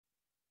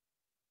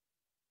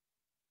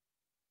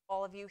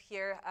all of you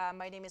here.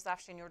 My name is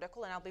Afsin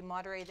Yurdakul, and I'll be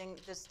moderating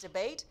this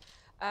debate.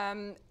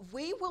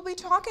 We will be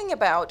talking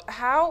about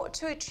how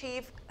to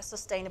achieve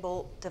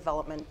sustainable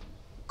development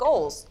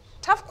goals.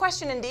 Tough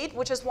question indeed,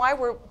 which is why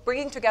we're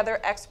bringing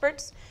together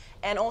experts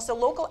and also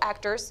local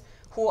actors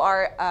who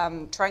are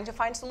trying to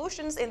find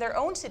solutions in their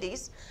own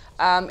cities.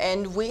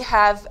 And we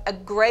have a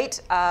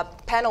great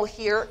panel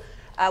here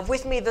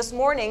with me this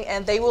morning,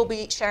 and they will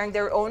be sharing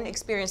their own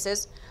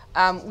experiences.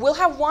 We'll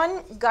have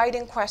one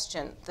guiding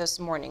question this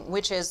morning,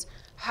 which is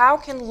how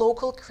can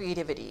local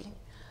creativity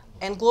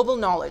and global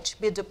knowledge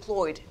be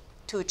deployed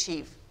to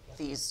achieve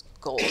these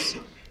goals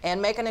and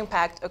make an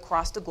impact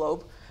across the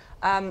globe?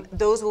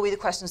 Those will be the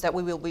questions that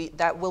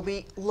we'll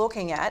be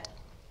looking at.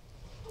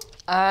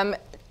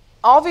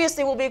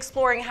 Obviously, we'll be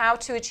exploring how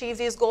to achieve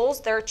these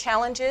goals, their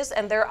challenges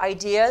and their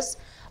ideas,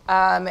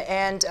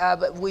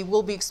 but we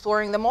will be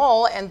exploring them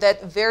all, and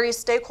that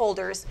various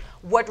stakeholders,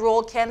 what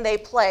role can they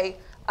play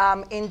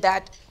in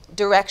that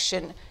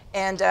direction.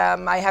 And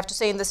I have to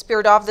say, in the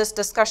spirit of this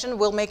discussion,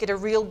 we'll make it a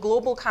real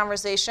global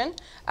conversation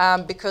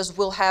because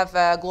we'll have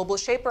global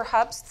shaper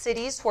hubs,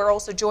 cities who are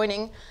also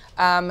joining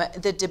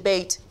the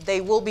debate.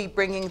 They will be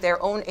bringing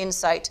their own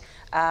insight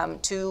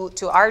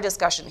to our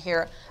discussion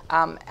here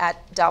at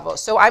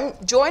Davos. So I'm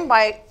joined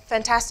by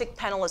fantastic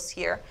panelists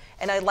here,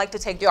 and I'd like to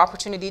take the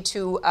opportunity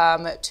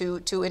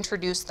to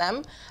introduce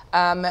them.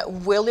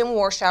 William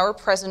Warshauer,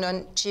 President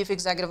and Chief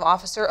Executive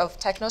Officer of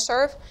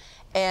TechnoServe,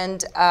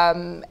 and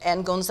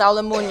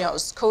Gonzalo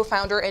Muñoz,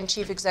 co-founder and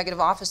chief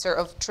executive officer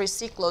of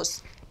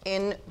TriCiclos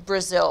in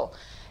Brazil.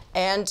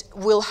 And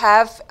we'll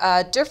have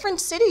different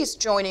cities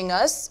joining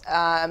us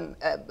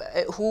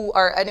who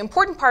are an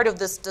important part of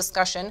this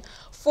discussion.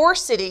 4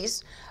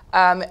 cities,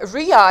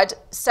 Riyadh,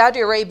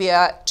 Saudi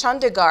Arabia,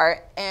 Chandigarh,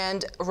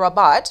 and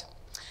Rabat.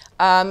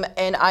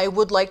 And I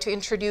would like to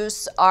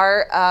introduce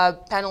our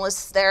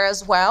panelists there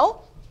as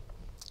well.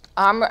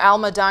 Amr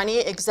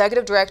Al-Madani,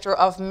 Executive Director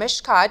of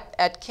Mishkat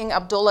at King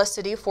Abdullah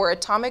City for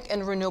Atomic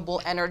and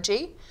Renewable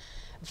Energy.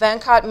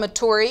 Venkat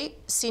Maturi,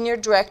 Senior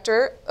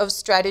Director of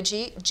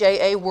Strategy,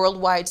 JA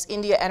Worldwide's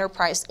India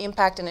Enterprise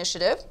Impact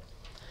Initiative.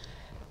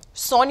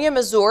 Sonia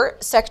Mazur,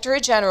 Secretary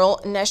General,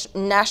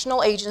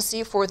 National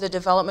Agency for the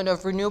Development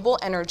of Renewable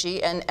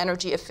Energy and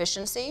Energy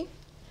Efficiency.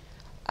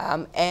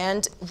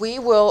 And we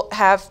will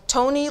have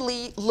Tony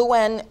Lee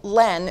Luen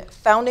Len,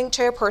 founding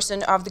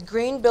chairperson of the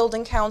Green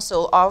Building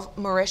Council of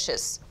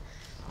Mauritius.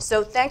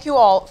 So thank you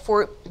all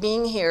for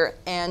being here.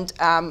 And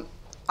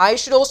I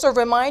should also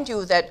remind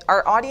you that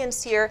our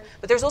audience here,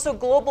 but there's also a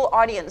global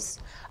audience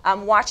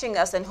watching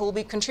us and who will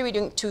be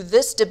contributing to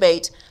this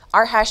debate.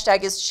 Our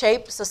hashtag is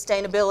Shape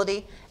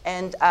Sustainability.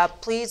 And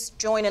please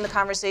join in the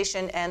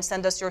conversation and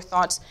send us your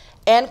thoughts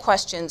and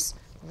questions.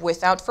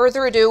 Without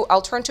further ado,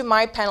 I'll turn to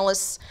my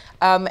panelists,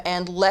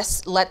 and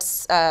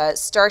let's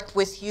start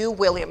with you,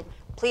 William.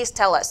 Please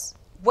tell us,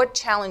 what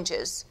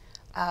challenges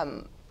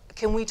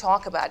can we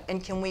talk about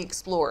and can we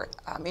explore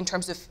in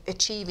terms of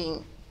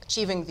achieving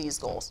these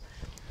goals?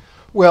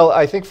 Well,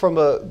 I think from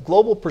a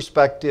global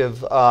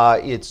perspective,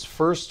 it's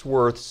first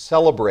worth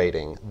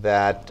celebrating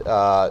that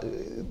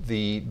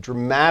the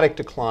dramatic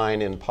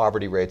decline in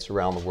poverty rates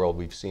around the world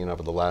we've seen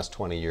over the last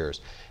 20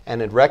 years,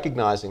 and in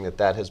recognizing that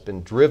that has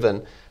been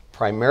driven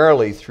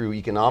primarily through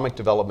economic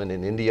development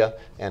in India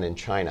and in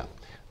China.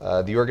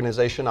 The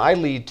organization I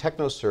lead,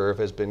 TechnoServe,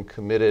 has been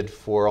committed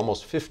for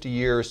almost 50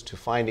 years to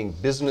finding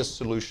business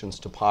solutions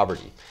to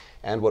poverty.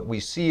 And what we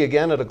see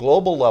again at a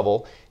global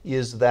level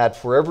is that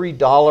for every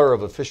dollar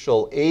of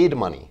official aid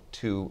money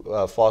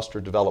to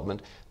foster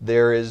development,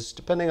 there is,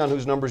 depending on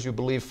whose numbers you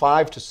believe,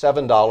 $5 to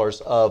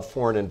 $7 of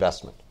foreign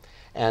investment.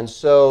 And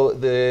so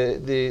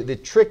the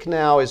trick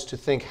now is to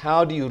think,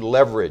 how do you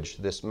leverage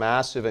this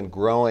massive and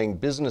growing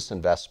business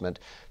investment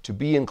to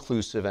be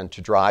inclusive and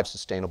to drive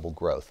sustainable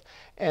growth?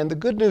 And the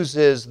good news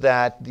is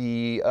that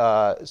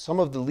some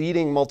of the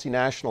leading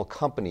multinational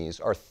companies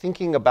are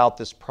thinking about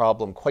this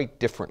problem quite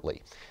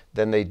differently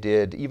than they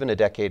did even a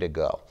decade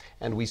ago.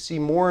 And we see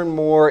more and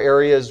more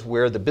areas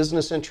where the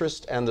business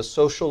interest and the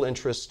social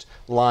interest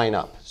line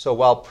up. So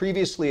while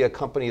previously a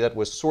company that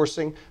was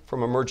sourcing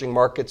from emerging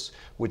markets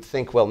would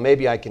think, well,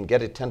 maybe I can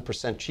get it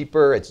 10%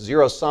 cheaper, it's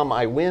zero sum,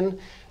 I win.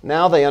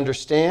 Now they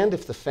understand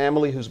if the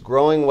family who's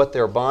growing what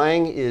they're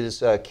buying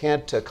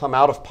can't come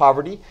out of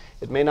poverty,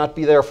 it may not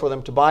be there for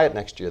them to buy it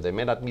next year. They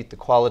may not meet the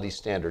quality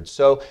standards.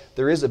 So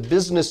there is a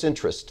business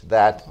interest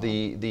that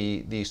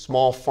the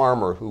small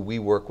farmer who we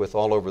work with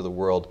all over the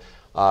world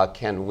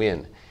can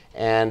win.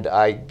 And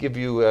I give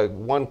you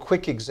one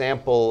quick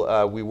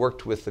example. We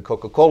worked with the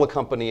Coca-Cola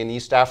company in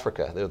East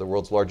Africa. They're the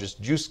world's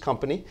largest juice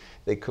company.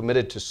 They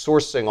committed to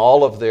sourcing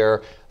all of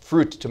their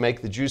fruit to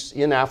make the juice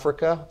in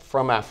Africa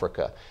from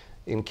Africa.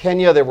 In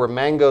Kenya, there were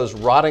mangoes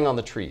rotting on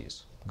the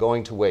trees,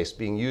 going to waste,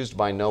 being used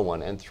by no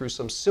one. And through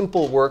some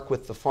simple work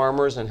with the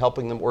farmers and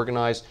helping them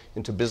organize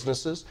into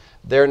businesses,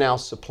 they're now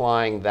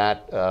supplying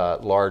that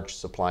large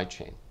supply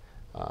chain.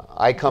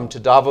 I come to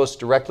Davos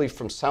directly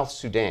from South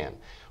Sudan,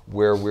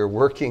 where we're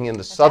working in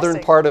the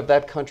southern part of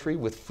that country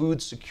with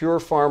food secure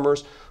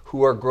farmers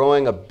who are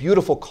growing a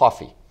beautiful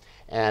coffee.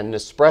 And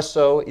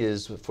Nespresso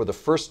is, for the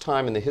first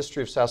time in the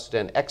history of South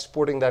Sudan,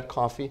 exporting that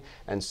coffee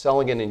and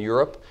selling it in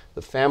Europe.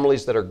 The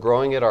families that are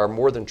growing it are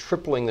more than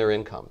tripling their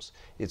incomes.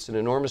 It's an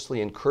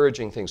enormously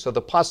encouraging thing. So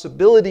the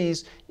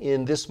possibilities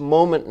in this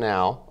moment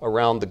now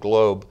around the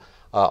globe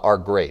are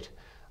great.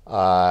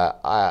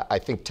 I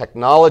think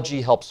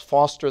technology helps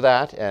foster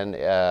that, and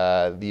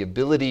the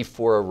ability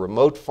for a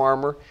remote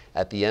farmer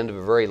at the end of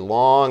a very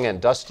long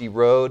and dusty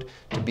road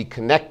to be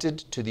connected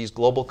to these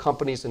global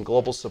companies and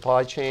global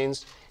supply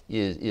chains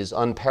is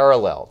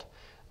unparalleled.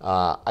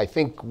 I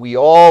think we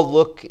all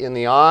look in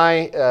the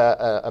eye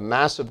a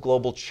massive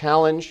global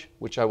challenge,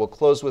 which I will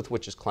close with,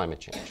 which is climate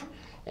change.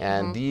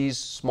 And these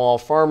small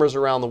farmers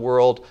around the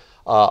world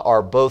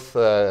are both,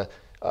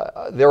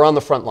 they're on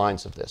the front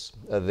lines of this.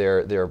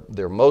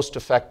 They're most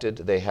affected.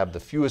 They have the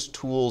fewest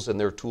tools in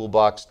their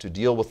toolbox to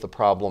deal with the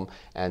problem.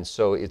 And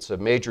so it's a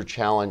major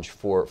challenge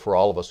for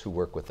all of us who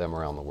work with them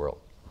around the world.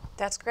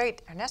 That's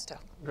great. Ernesto.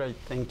 Great,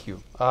 thank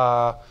you.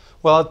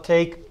 Well, I'll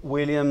take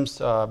William's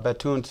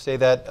baton to say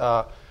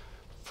that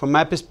from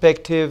my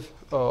perspective,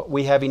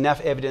 we have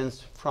enough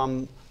evidence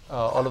from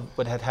all of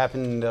what had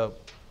happened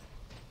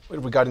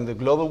regarding the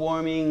global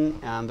warming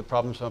and the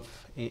problems of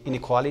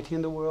inequality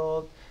in the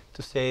world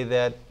to say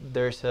that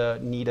there's a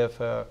need of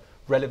a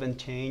relevant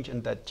change,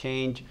 and that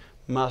change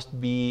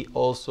must be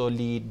also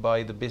led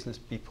by the business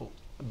people,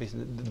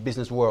 the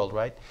business world,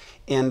 right?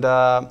 And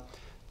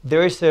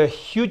there is a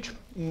huge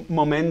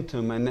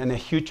momentum and a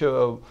huge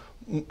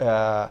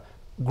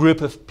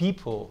group of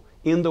people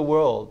in the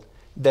world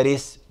that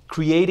is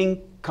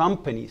creating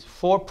companies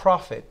for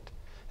profit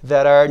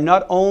that are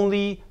not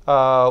only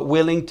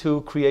willing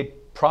to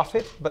create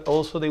profit, but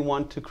also they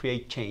want to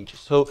create change.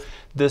 So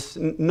there's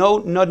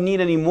not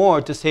need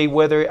anymore to say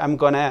whether I'm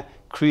going to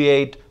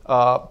create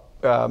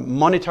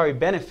monetary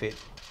benefit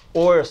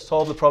or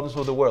solve the problems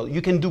of the world.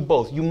 You can do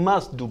both. You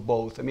must do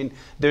both. I mean,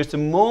 there's a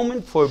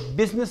moment for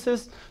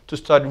businesses to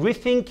start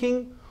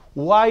rethinking,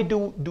 why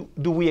do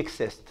we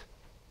exist?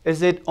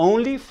 Is it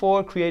only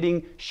for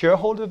creating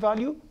shareholder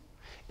value?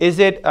 Is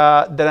it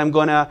that I'm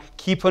going to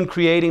keep on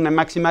creating and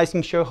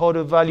maximizing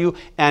shareholder value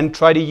and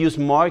try to use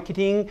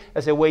marketing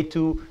as a way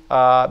to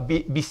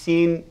be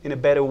seen in a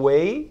better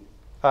way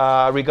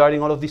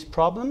regarding all of these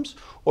problems?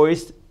 Or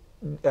is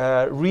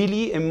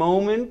really a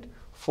moment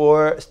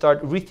for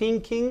start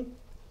rethinking,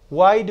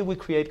 why do we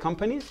create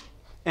companies?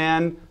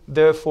 And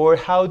therefore,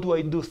 how do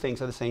I do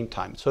things at the same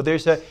time? So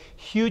there's a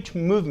huge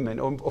movement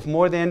of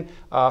more than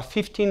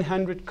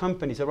 1,500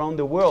 companies around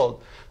the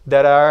world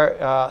that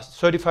are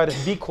certified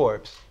as B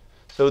Corps.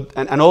 So,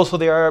 and also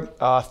there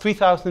are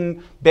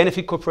 3,000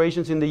 benefit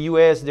corporations in the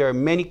US. There are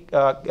many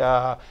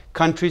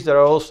countries that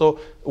are also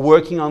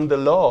working on the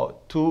law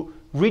to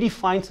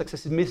redefine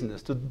success in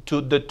business,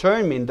 to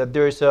determine that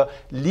there is a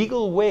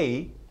legal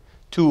way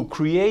to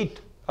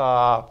create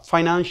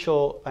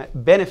financial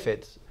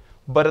benefits,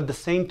 but at the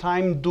same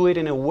time do it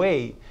in a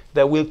way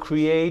that will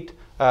create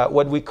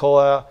what we call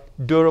a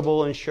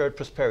durable and shared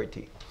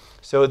prosperity.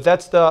 So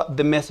that's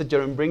the message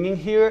that I'm bringing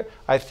here.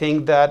 I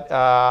think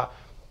that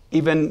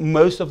even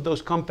most of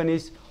those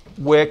companies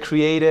were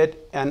created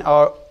and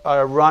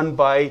are run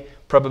by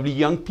probably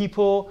young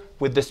people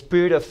with the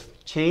spirit of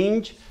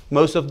change.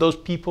 Most of those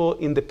people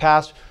in the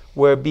past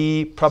were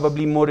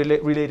probably more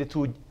related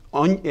to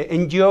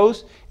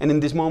NGOs, and in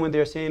this moment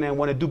they're saying, I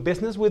want to do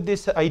business with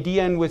this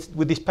idea and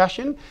with this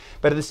passion.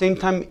 But at the same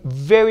time,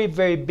 very,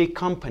 very big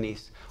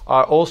companies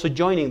are also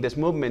joining this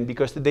movement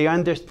because they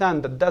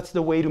understand that that's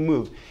the way to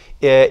move.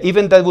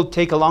 Even that will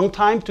take a long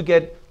time to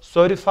get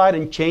certified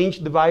and change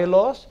the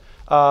bylaws.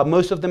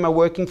 Most of them are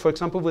working, for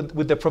example,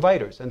 with the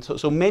providers. And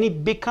so many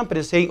big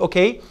companies saying,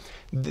 okay,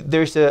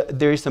 there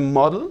is a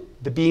model.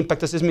 The B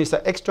Impact Assessment is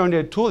an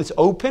extraordinary tool. It's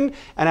open,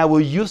 and I will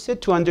use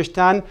it to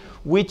understand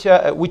which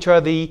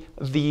are the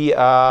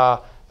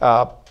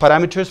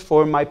parameters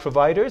for my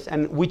providers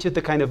and which is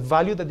the kind of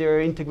value that they are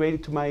integrating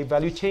to my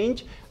value chain,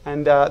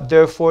 and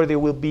therefore they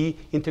will be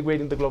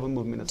integrating the global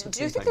movement.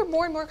 Do you think there are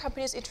more and more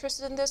companies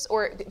interested in this?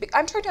 Or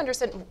I'm trying to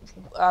understand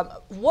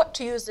what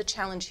to use the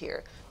challenge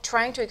here,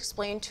 trying to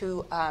explain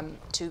to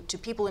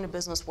people in the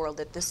business world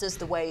that this is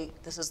the way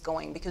this is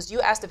going, because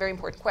you asked a very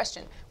important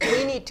question.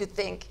 We need to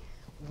think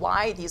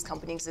why these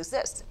companies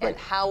exist and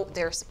how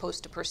they're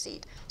supposed to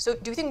proceed. So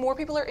do you think more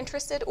people are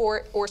interested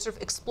or sort of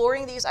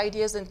exploring these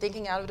ideas and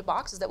thinking out of the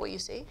box? Is that what you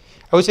see?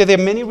 I would say there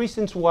are many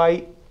reasons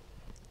why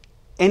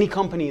any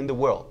company in the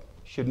world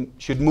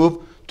should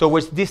move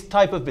towards this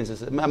type of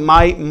business.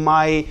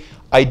 My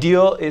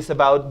ideal is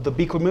about the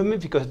B Corp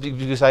movement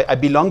because I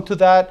belong to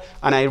that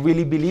and I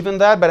really believe in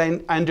that, but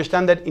I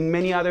understand that in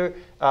many other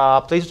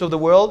places of the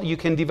world you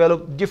can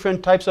develop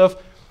different types of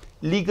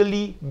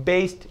legally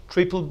based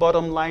triple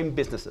bottom line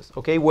businesses,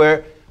 okay,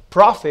 where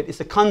profit is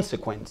a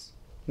consequence,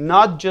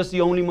 not just the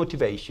only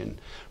motivation.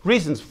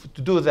 Reasons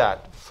to do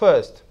that.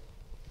 First,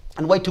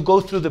 and why to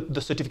go through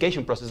the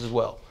certification process as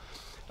well.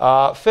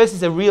 First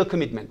is a real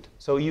commitment,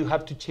 so you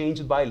have to change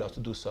the bylaws to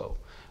do so.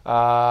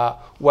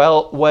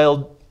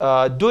 While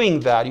doing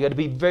that, you have to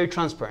be very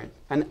transparent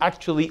And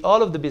actually,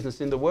 all of the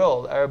business in the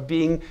world are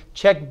being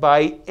checked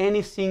by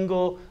any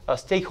single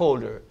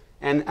stakeholder.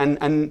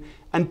 And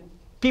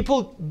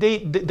people,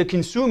 the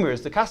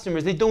consumers, the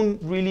customers, they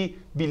don't really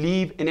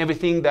believe in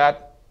everything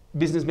that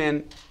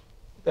businessmen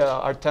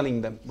are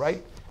telling them,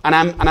 right? And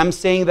I'm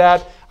saying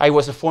that I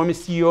was a former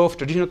CEO of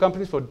traditional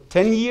companies for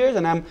 10 years,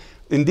 and I'm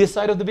in this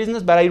side of the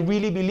business, but I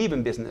really believe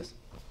in business.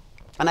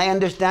 And I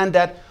understand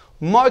that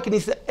marketing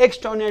is an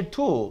extraordinary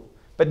tool,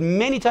 but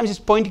many times it's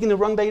pointing in the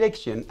wrong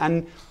direction.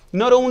 And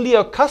not only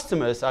our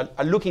customers are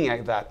looking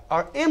at that,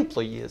 our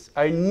employees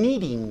are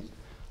needing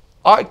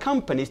our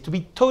companies to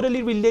be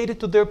totally related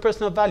to their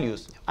personal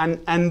values.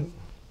 And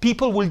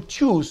people will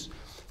choose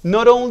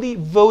not only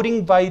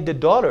voting by the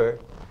dollar,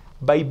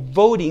 by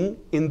voting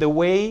in the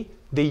way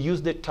they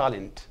use their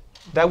talent.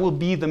 That will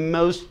be the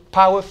most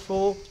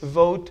powerful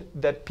vote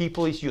that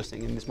people is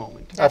using in this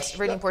moment. That's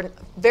really important.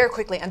 Very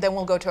quickly, and then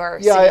we'll go to our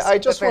Yeah, I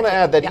just want to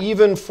add that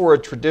even for a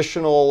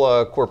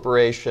traditional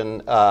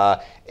corporation,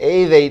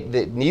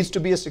 it needs to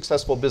be a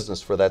successful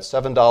business. For that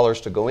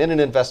 $7 to go in an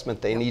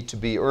investment, they need to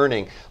be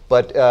earning.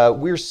 But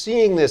we're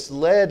seeing this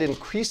led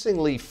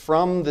increasingly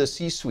from the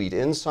C-suite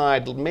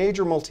inside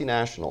major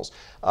multinationals.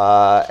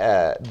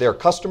 Their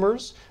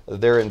customers,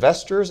 their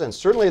investors, and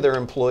certainly their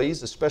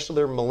employees, especially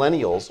their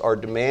millennials, are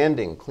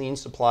demanding clean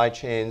supply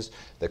chains.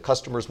 The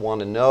customers want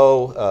to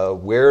know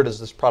where does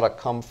this product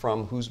come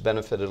from, who's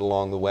benefited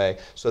along the way.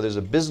 So there's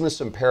a business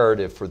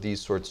imperative for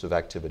these sorts of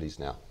activities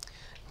now.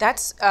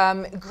 That's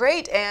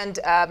great. And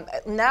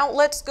now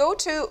let's go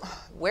to,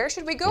 where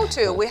should we go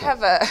to? We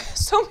have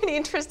so many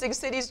interesting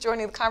cities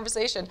joining the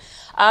conversation.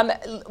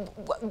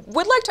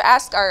 Would like to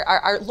ask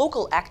our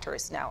local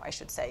actors now, I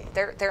should say.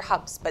 They're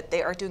hubs, but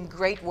they are doing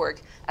great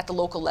work at the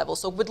local level.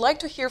 So would like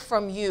to hear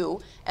from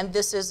you, and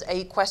this is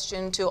a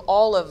question to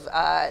all of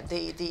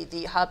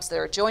the hubs that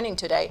are joining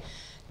today.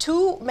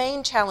 Two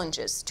main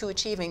challenges to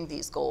achieving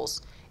these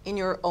goals in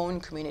your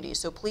own community.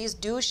 So please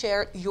do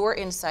share your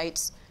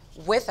insights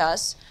with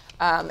us,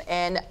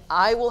 and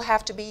I will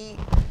have to be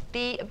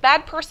the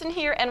bad person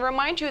here and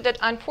remind you that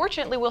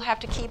unfortunately we'll have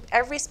to keep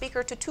every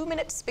speaker to 2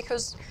 minutes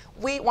because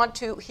we want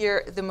to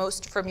hear the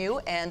most from you,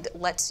 and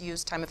let's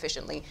use time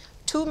efficiently.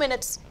 2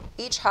 minutes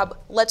each hub.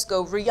 Let's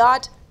go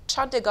Riyadh,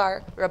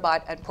 Chandigarh,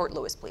 Rabat, and Port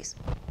Louis, please.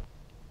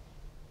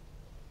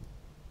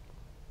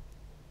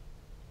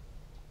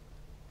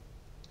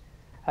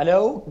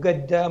 Hello,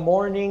 good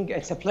morning.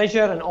 It's a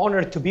pleasure and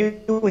honor to be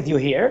with you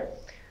here.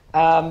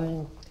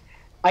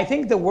 I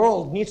think the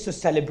world needs to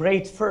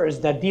celebrate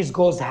first that these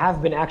goals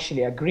have been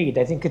actually agreed.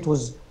 I think it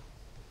was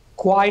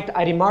quite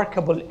a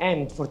remarkable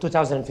end for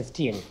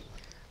 2015.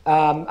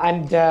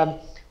 I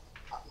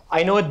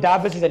know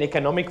Davos is an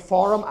economic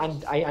forum,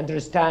 and I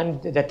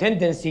understand the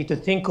tendency to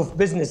think of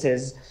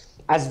businesses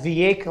as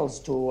vehicles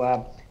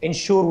to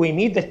ensure we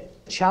meet the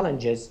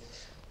challenges.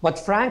 But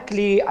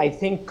frankly, I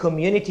think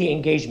community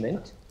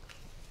engagement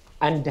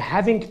and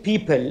having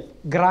people,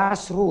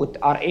 grassroots,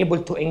 are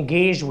able to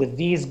engage with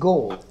these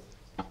goals.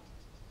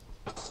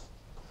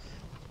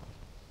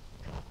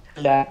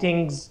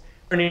 Things,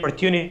 learning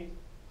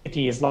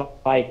opportunities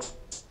like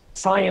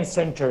science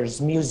centers,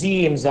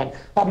 museums, and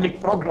public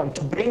programs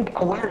to bring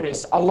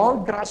awareness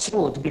along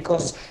grassroots,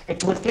 because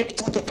it will take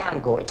two to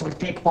tango. It will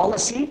take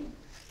policy,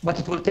 but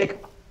it will take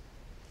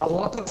a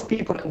lot of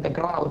people on the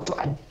ground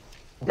to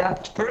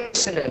adapt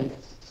personal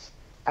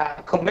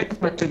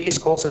commitment to these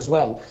goals as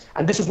well.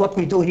 And this is what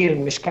we do here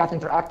in Mishkat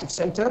Interactive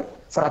Center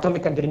for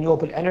Atomic and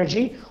Renewable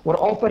Energy. We're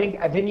offering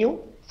a venue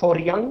for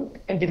young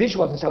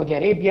individuals in Saudi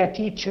Arabia,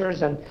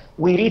 teachers, and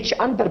we reach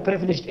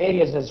underprivileged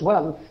areas as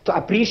well to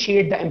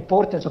appreciate the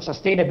importance of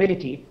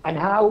sustainability and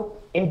how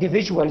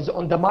individuals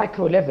on the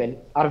micro level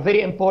are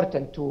very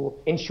important to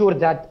ensure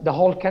that the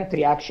whole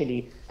country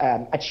actually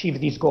achieve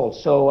these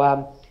goals.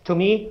 So to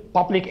me,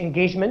 public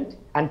engagement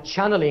and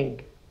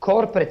channeling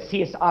corporate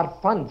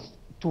CSR funds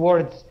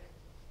towards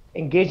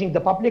engaging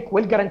the public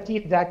will guarantee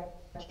that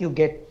you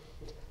get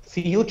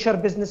future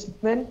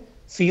businessmen,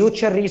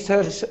 future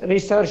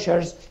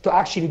researchers to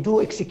actually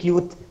do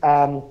execute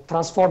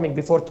transforming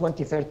before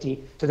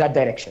 2030 to that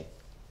direction.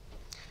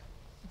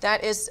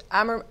 That is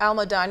Amr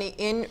Al-Madani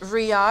in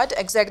Riyadh,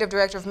 Executive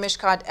Director of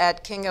Mishkat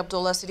at King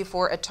Abdullah City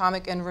for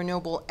Atomic and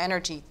Renewable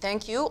Energy.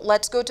 Thank you.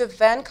 Let's go to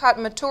Venkat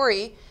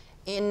Maturi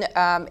in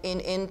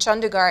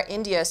Chandigarh,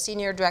 India,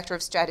 Senior Director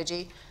of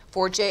Strategy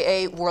for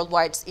JA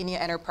Worldwide's India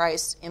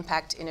Enterprise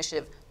Impact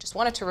Initiative. Just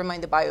wanted to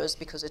remind the bios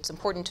because it's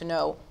important to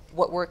know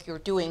what work you're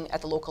doing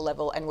at the local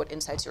level and what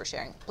insights you're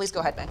sharing. Please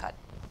go ahead, Venkat.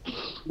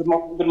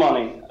 Good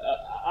morning.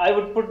 I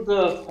would put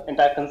the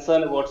entire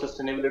concern about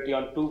sustainability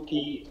on two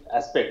key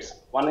aspects.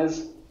 One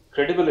is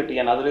credibility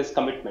and other is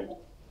commitment.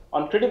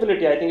 On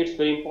credibility, I think it's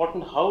very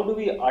important how do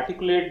we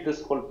articulate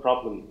this whole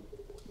problem?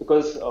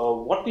 Because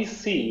what we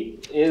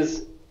see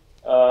is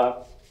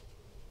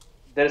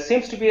there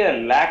seems to be a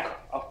lack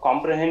of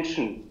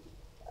comprehension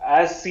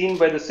as seen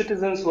by the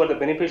citizens who are the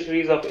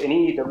beneficiaries of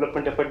any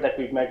development effort that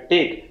we might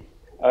take.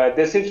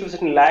 There seems to be a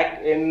certain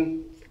lack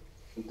in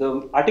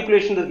the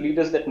articulation that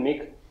leaders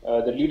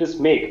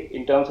make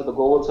in terms of the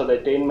goals or the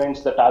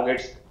attainments, the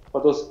targets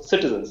for those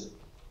citizens.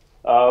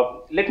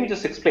 Let me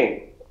just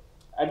explain.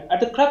 At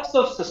the crux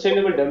of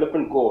sustainable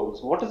development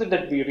goals, what is it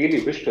that we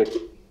really wish to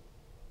achieve?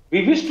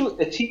 We wish to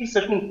achieve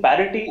certain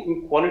parity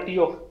in quality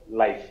of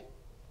life.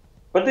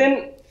 But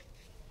then,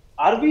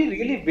 are we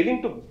really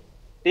willing to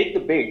take the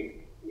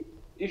bait?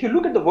 If you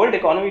look at the world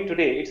economy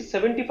today, it's a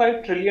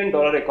 $75 trillion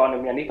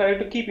economy. And if I have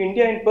to keep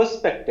India in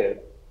perspective,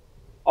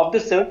 of the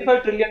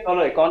 $75 trillion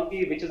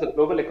economy, which is the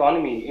global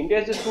economy, India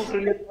is just $2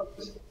 trillion.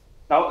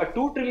 Now, a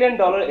 $2 trillion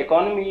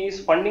economy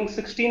is funding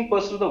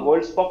 16% of the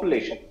world's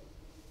population.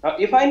 Now,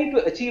 if I need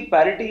to achieve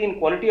parity in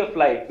quality of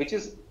life, which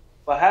is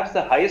perhaps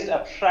the highest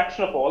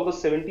abstraction of all the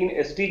 17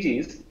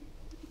 SDGs,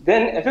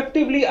 then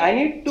effectively I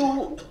need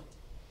to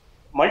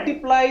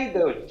multiply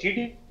the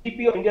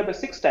GDP of India by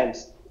 6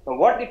 times. Now,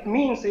 what it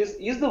means is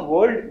the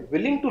world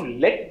willing to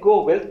let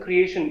go wealth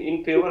creation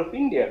in favor of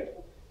India?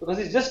 Because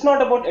it's just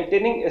not about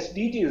attaining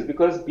SDGs,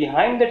 because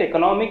behind that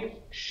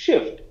economic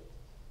shift,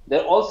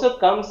 there also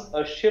comes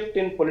a shift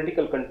in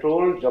political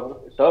control,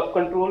 turf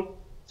control.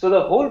 So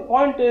the whole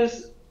point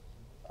is,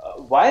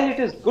 while it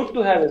is good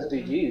to have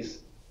SDGs,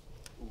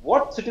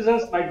 what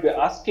citizens might be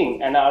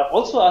asking and are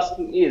also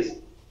asking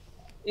is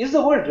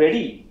the world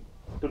ready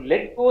to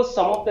let go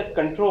some of that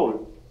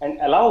control and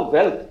allow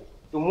wealth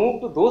to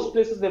move to those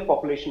places where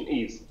population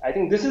is? I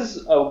think this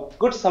is a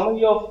good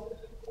summary of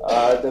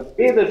the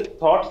way the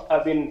thoughts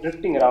have been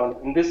drifting around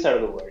in this side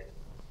of the world.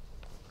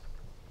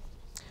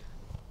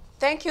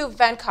 Thank you,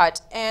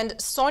 Venkat. And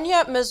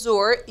Sonia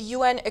Mazur,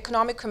 UN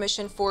Economic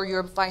Commission for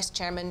Europe Vice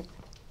Chairman.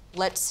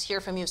 Let's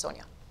hear from you,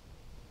 Sonia.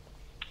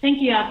 Thank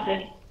you,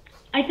 Afsin.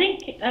 I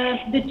think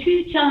the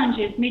two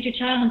challenges, major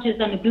challenges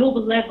on a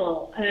global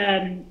level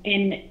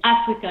in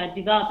Africa,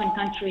 developing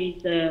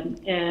countries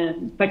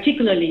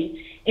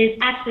particularly, is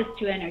access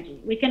to energy.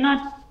 We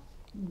cannot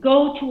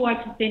go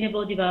towards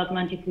sustainable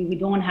development if we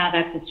don't have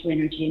access to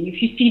energy. And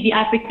if you see the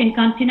African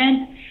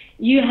continent,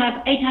 you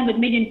have 800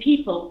 million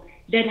people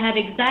that have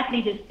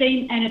exactly the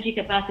same energy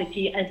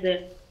capacity as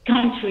a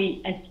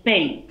country as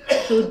Spain.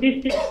 So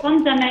this is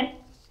fundamental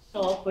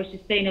for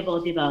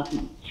sustainable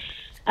development.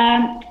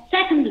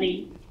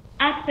 Secondly,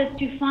 access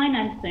to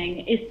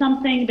financing is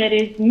something that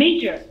is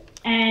major.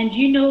 And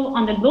you know,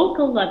 on the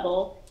local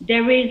level,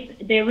 there is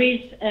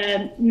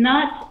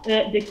not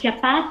the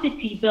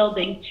capacity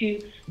building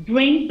to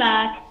bring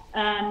back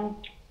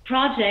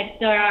projects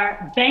that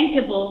are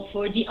bankable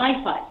for the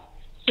IFIs.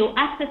 So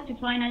access to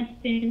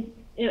financing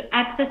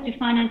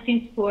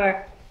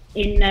for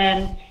in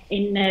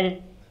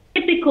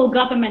typical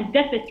government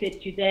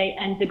deficit today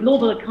and the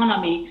global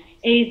economy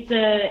is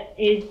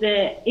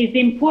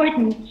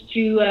important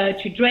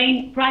to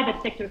drain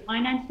private sector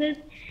finances,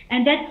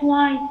 and that's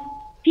why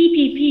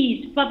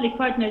PPPs, public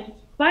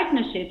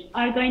partnerships,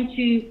 are going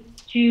to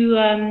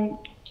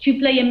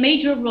play a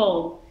major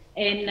role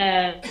in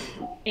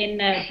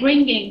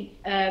bringing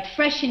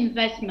fresh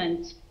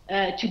investment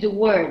to the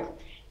world.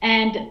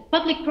 And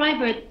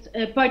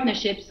public-private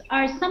partnerships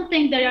are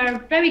something that are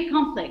very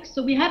complex.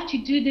 So we have to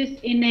do this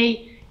in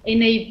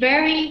a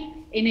very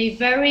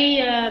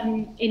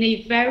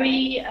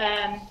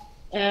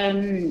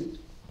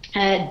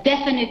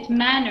definite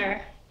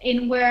manner,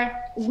 in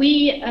where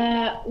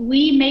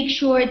we make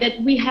sure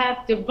that we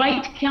have the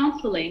right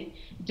counseling,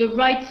 the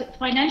right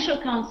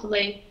financial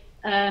counseling,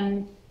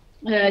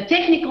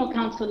 technical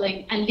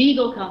counseling, and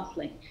legal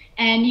counseling.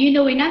 And you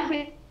know, in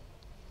Africa,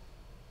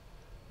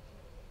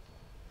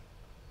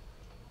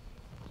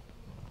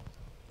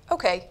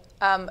 Okay,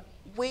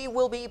 we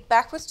will be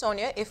back with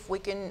Sonia if we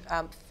can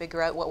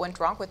figure out what went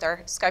wrong with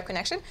our Skype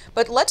connection.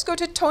 But let's go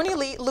to Tony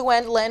Lee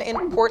Luen Len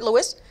in Port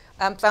Louis,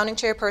 founding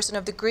chairperson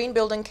of the Green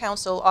Building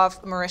Council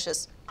of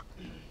Mauritius.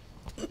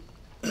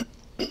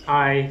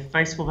 Hi,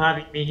 thanks for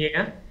having me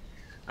here.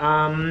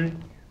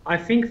 I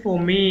think for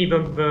me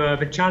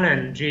the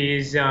challenge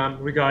is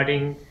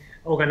regarding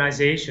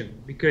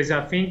organization, because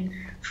I think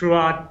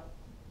throughout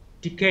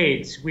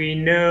decades we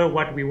know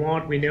what we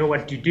want, we know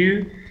what to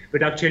do,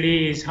 but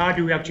actually is how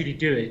do we actually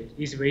do it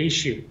is the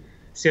issue.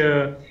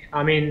 So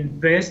I mean,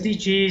 the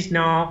SDGs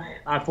now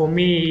for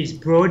me is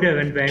broader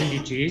than the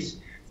MDGs,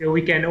 so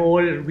we can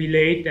all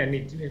relate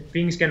and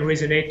things can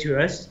resonate to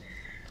us.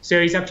 So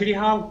it's actually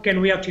how can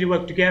we actually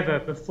work together.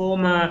 The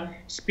former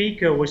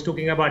speaker was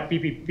talking about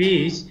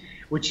PPPs,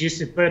 which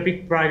is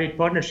public-private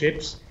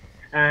partnerships,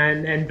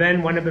 and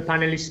then one of the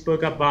panelists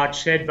spoke about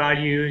shared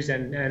values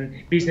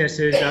and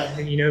businesses,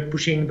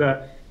 pushing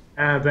the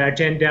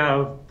agenda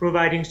of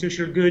providing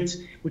social goods,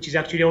 which is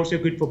actually also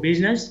good for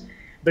business.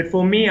 But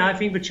for me, I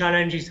think the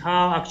challenge is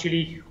how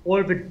actually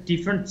all the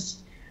different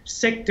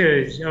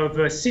sectors of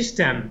a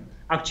system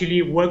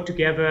actually work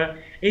together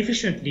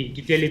efficiently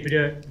to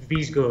deliver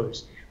these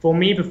goals. For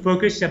me, the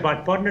focus is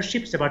about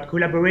partnerships, about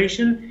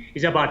collaboration,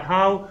 is about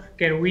how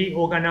can we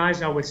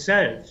organize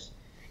ourselves,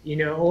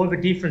 all the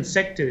different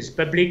sectors,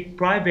 public,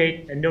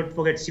 private, and don't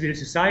forget civil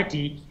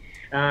society.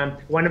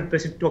 One of the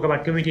person talk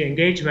about community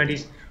engagement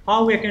is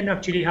how we can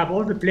actually have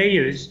all the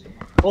players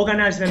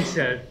organize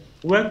themselves,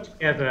 work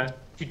together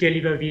to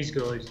deliver these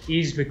goals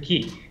is the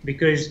key,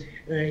 because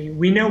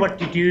we know what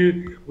to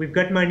do, we've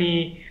got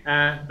money,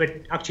 but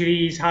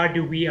actually is how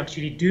do we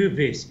actually do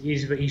this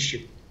is the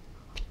issue.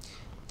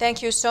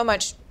 Thank you so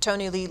much,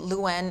 Tony Lee,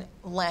 Luan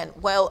Len.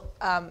 Well,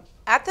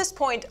 at this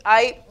point,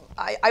 I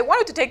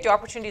wanted to take the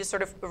opportunity to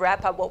sort of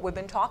wrap up what we've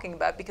been talking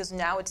about, because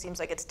now it seems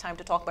like it's time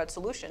to talk about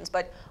solutions.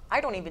 But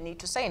I don't even need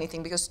to say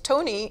anything, because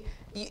Tony,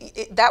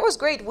 that was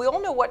great. We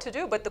all know what to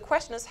do, but the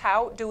question is,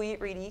 how do we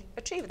really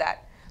achieve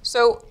that?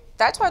 So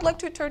that's why I'd like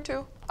to turn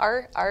to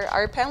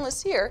our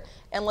panelists here,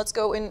 and let's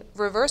go in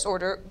reverse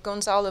order.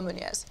 Gonzalo,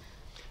 Muñoz,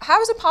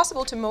 how is it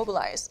possible to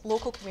mobilize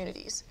local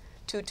communities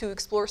to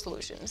explore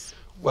solutions?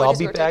 Well, I'll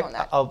be back.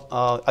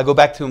 I'll go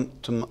back to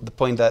the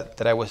point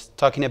that I was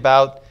talking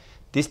about.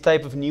 This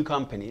type of new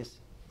companies,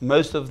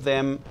 most of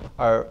them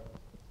are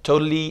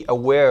totally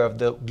aware of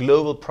the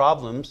global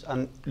problems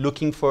and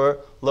looking for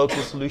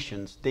local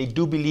solutions. They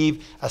do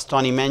believe, as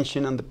Tony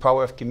mentioned, in the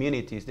power of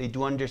communities. They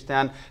do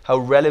understand how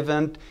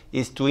relevant it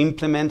is to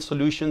implement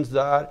solutions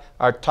that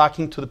are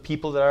talking to the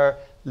people that are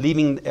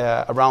living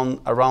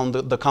around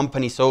the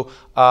company. So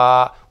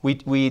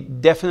we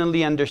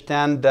definitely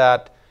understand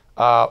that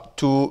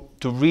to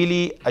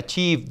really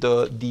achieve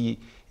the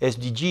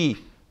SDG,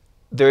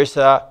 there is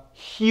a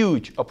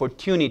huge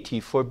opportunity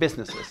for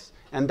businesses.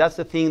 And that's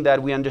the thing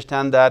that we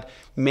understand, that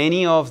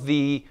many of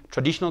the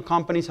traditional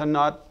companies are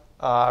not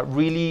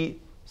really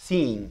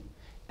seeing.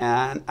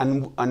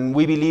 And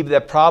we believe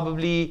that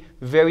probably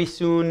very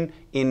soon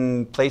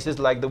in places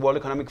like the World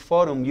Economic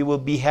Forum, you will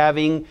be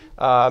having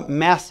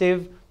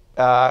massive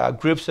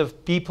groups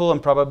of people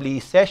and probably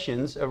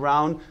sessions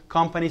around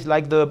companies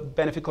like the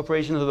benefit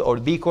corporations or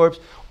B Corps,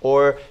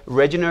 or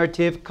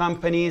regenerative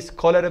companies,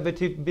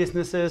 collaborative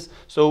businesses.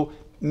 So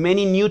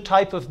many new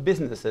type of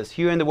businesses.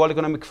 Here in the World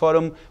Economic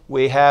Forum,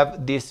 we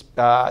have this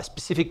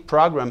specific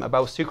program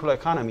about circular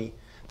economy.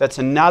 That's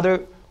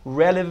another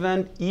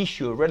relevant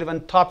issue,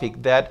 relevant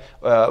topic that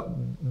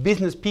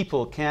business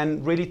people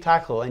can really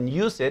tackle and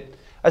use it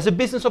as a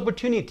business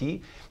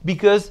opportunity,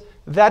 because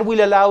that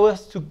will allow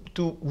us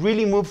to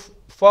really move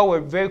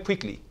forward very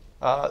quickly.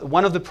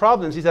 One of the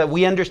problems is that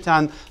we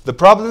understand the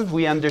problems,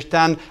 we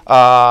understand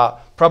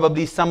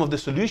probably some of the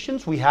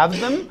solutions, we have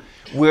them.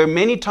 We're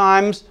many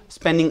times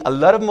spending a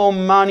lot of more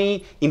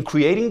money in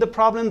creating the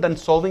problem than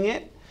solving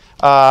it.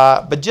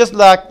 But just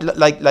like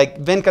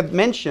Venkat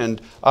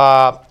mentioned,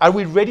 are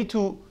we ready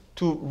to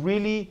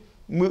really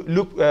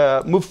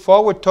move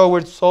forward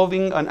towards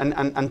solving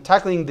and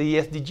tackling the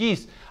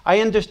SDGs? I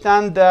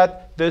understand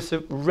that there's a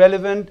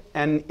relevant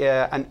and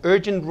an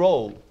urgent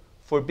role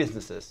for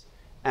businesses.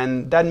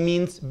 And that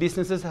means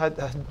businesses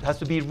has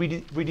to be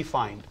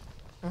redefined.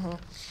 Mm-hmm.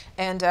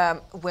 And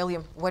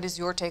William, what is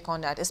your take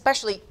on that,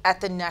 especially at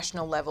the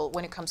national level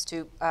when it comes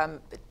to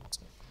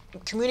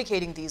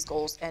communicating these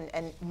goals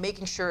and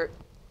making sure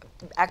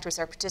actors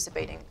are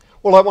participating?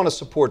 Well, I want to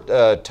support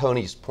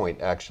Tony's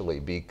point, actually,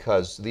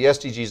 because the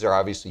SDGs are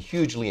obviously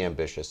hugely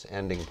ambitious,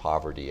 ending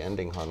poverty,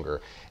 ending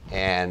hunger,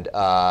 and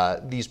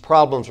these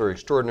problems are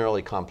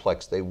extraordinarily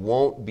complex. They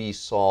won't be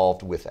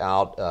solved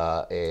without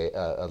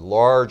a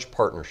large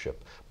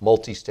partnership,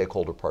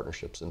 multi-stakeholder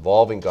partnerships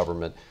involving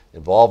government,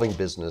 involving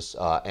business,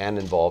 and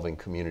involving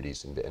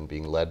communities and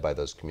being led by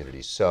those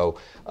communities. So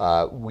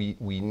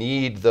we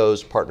need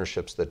those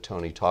partnerships that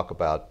Tony talked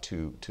about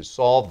to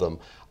solve them.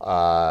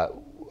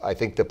 I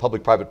think the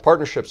public-private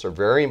partnerships are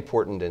very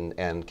important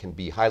and can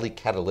be highly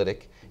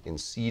catalytic in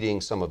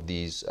seeding some of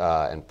these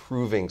and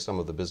proving some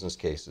of the business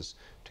cases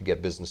to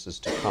get businesses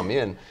to come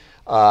in.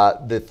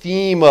 The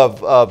theme of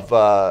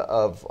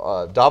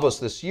Davos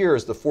this year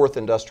is the fourth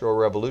industrial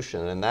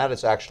revolution, and that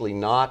is actually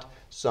not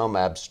some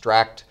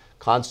abstract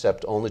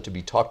concept only to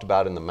be talked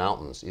about in the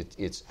mountains.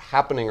 It's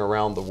happening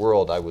around the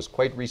world. I was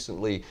quite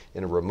recently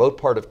in a remote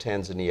part of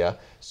Tanzania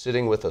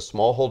sitting with a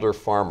smallholder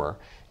farmer,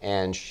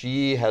 and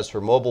she has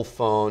her mobile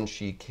phone.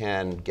 She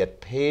can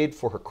get paid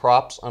for her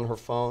crops on her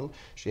phone.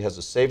 She has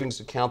a savings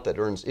account that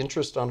earns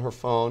interest on her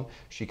phone.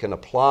 She can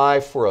apply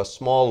for a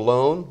small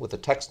loan with a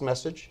text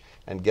message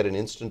and get an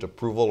instant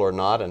approval or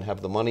not and have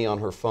the money on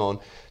her phone.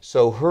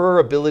 So her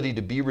ability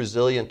to be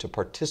resilient, to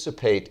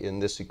participate in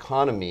this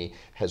economy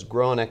has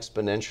grown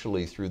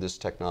exponentially through this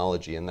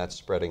technology, and that's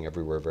spreading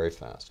everywhere very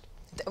fast.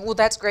 Well,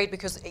 that's great,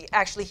 because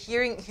actually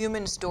hearing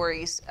human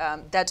stories,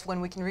 that's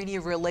when we can really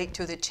relate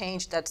to the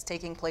change that's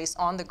taking place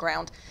on the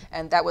ground,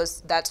 and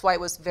that's why it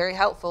was very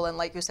helpful. And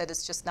like you said,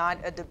 it's just not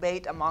a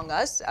debate among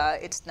us.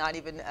 It's not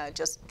even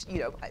just,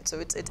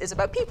 so it's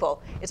about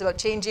people. It's about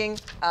changing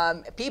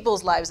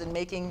people's lives and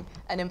making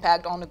an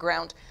impact on the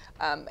ground.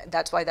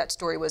 That's why that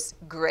story was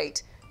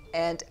great.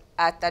 And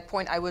at that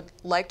point, I would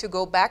like to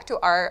go back to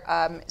our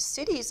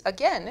cities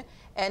again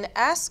and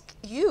ask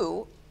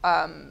you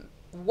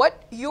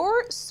what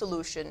your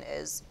solution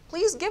is.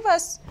 Please give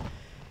us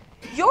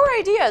your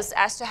ideas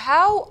as to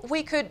how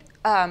we could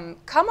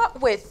come up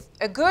with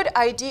a good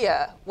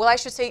idea. Well, I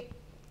should say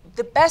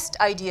the best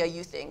idea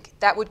you think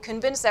that would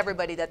convince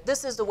everybody that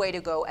this is the way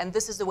to go and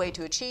this is the way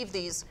to achieve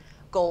these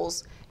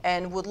goals,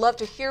 and would love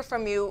to hear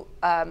from you,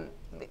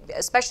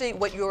 especially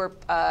what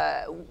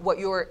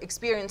your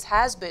experience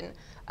has been,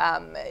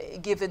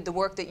 given the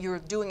work that you're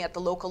doing at the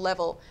local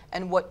level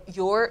and what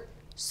your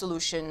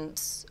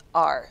solutions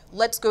are.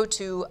 Let's go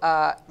to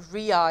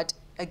Riyadh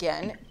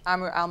again.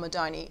 Amr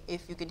Al-Madani,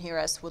 if you can hear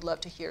us, would love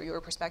to hear your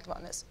perspective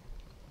on this.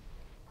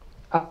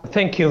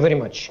 Thank you very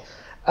much.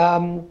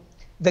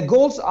 The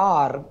goals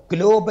are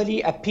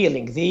globally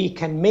appealing. They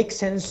can make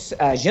sense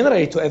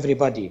generally to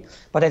everybody.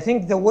 But I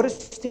think the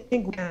worst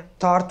thing we can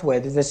start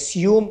with is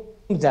assume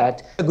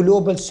that a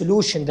global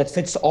solution that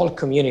fits all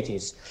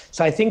communities.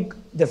 So I think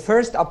the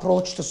first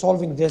approach to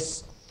solving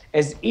this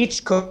is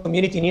each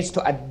community needs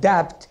to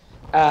adapt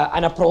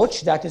an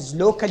approach that is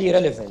locally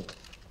relevant.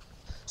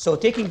 So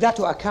taking that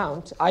to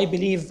account, I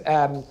believe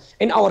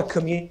in our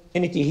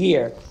community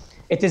here,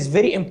 it is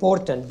very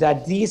important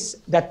that these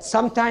that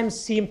sometimes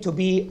seem to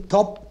be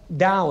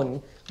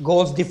top-down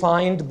goals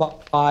defined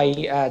by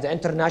the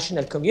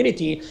international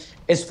community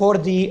is for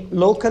the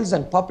locals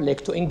and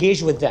public to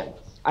engage with them.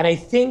 And I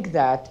think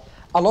that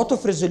a lot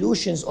of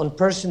resolutions on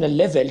personal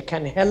level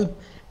can help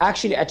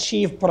actually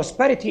achieve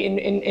prosperity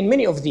in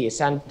many of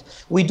these. And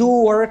we do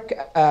work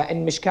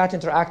in Mishkat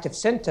Interactive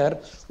Center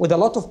with a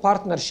lot of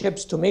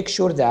partnerships to make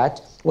sure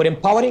that we're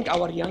empowering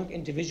our young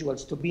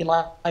individuals to be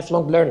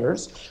lifelong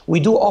learners.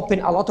 We do open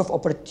a lot of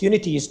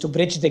opportunities to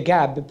bridge the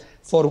gap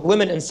for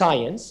women in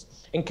science,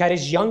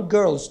 encourage young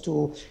girls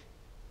to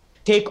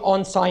take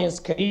on science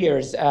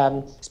careers,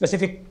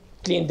 specifically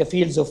in the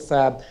fields of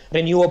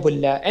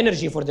renewable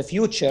energy for the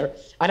future.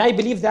 And I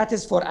believe that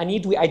is for a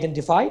need we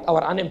identified.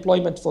 Our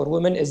unemployment for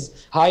women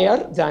is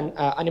higher than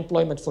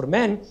unemployment for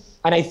men.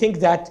 And I think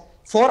that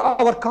for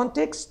our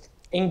context,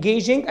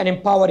 engaging and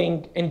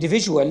empowering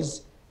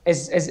individuals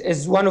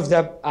is one of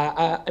the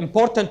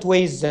important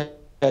ways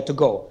to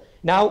go.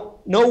 Now,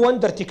 no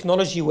wonder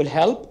technology will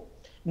help.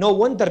 No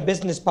wonder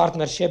business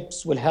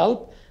partnerships will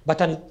help. But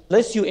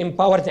unless you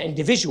empower the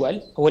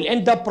individual, who will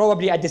end up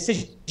probably a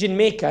decision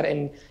maker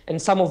in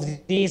some of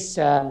these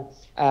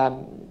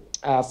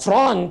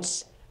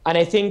fronts, and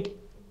I think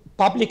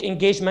public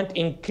engagement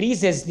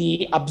increases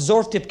the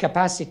absorptive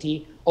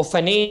capacity of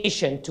a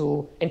nation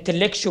to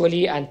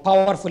intellectually and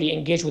powerfully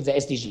engage with the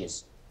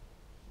SDGs.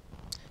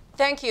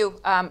 Thank you,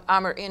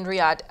 Amr in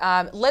Riyadh.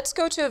 Let's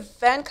go to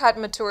Venkat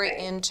Maturi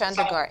in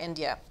Chandigarh,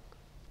 India.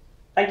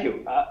 Thank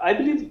you. I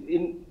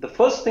believe the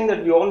first thing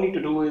that we all need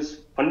to do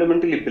is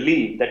fundamentally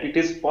believe that it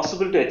is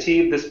possible to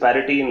achieve this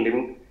parity in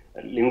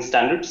living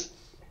standards.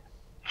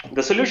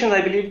 The solutions,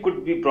 I believe,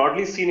 could be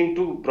broadly seen in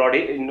two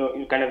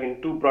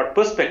broad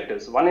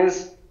perspectives. One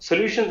is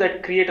solutions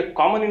that create a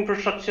common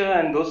infrastructure,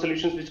 and those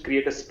solutions which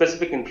create a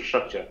specific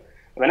infrastructure.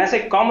 When I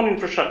say common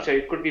infrastructure,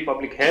 it could be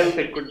public health,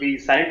 it could be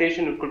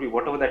sanitation, it could be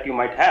whatever that you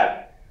might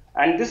have.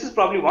 And this is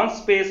probably one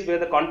space where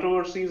the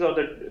controversies or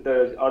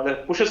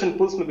the pushes and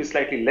pulls may be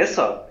slightly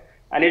lesser.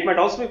 And it might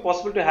also be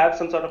possible to have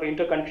some sort of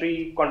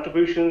inter-country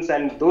contributions,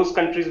 and those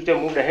countries which have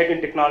moved ahead in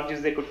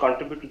technologies, they could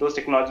contribute to those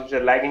technologies which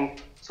are lagging,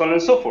 so on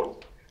and so forth.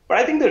 But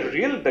I think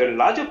the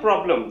larger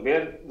problem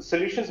where the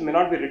solutions may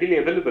not be readily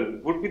available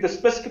would be the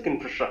specific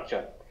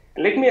infrastructure.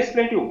 And let me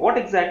explain to you what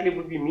exactly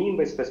would we mean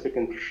by specific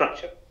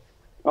infrastructure.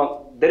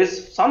 Now, there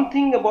is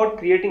something about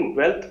creating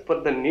wealth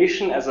for the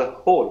nation as a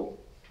whole,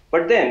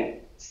 but then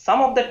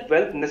some of that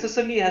wealth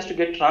necessarily has to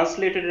get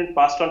translated and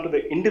passed on to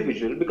the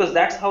individual, because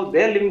that's how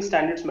their living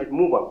standards might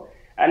move up.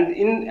 And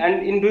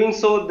in doing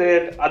so,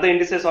 their other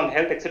indices on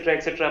health,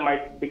 etc.,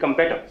 might become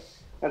better.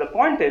 Now, the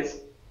point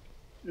is,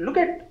 look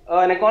at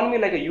an economy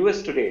like the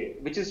US today,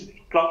 which is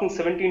clocking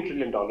 $17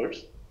 trillion,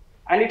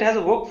 and it has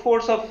a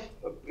workforce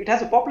it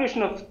has a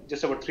population of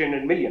just about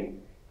 300 million.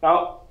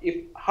 Now,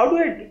 how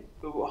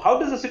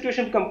does the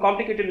situation become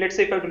complicated? Let's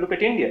say if I have to look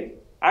at India,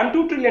 I'm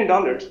 $2 trillion,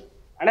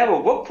 and I have a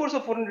workforce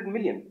of 400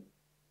 million.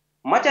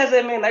 Much as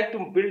I may like to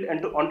build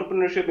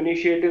entrepreneurship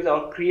initiatives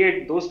or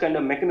create those kind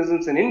of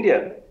mechanisms in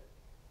India,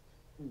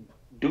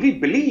 do we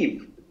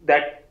believe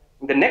that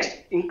the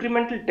next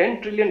incremental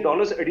 $10 trillion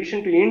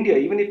addition to India,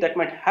 even if that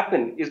might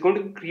happen, is going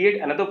to create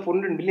another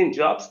 400 million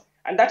jobs?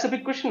 And that's a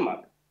big question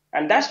mark.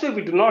 And that's where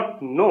we do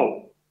not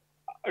know.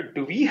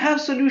 Do we have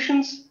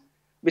solutions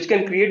which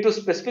can create those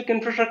specific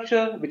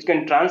infrastructure, which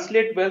can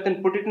translate wealth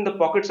and put it in the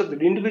pockets of the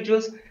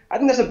individuals? I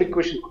think that's a big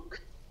question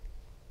mark.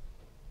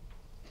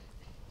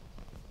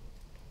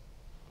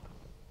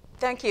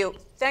 Thank you,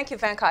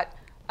 Venkat.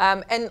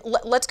 And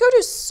let's go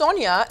to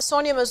Sonia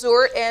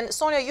Mazur. And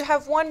Sonia, you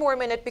have one more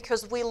minute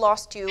because we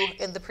lost you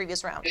in the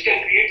previous round. Which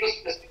can create those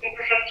specific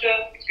infrastructure,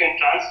 which can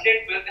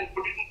translate wealth and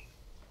put it in.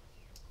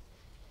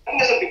 I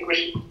think that's a big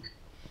question.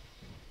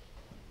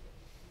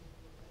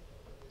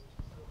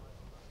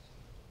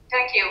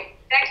 Thank you,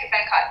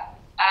 Venkat.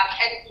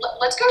 And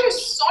let's go to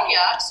Sonia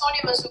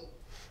Mazur.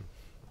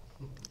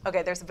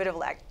 Okay, there's a bit of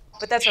lag,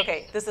 but that's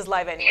okay. This is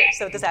live anyway,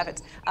 so this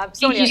happens. Thank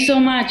Sonia. you so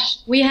much.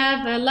 We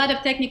have a lot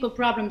of technical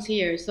problems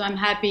here, so I'm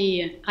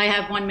happy I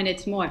have 1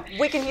 minute more.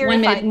 We can hear 1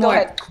 you minute fine. more.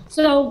 Go ahead.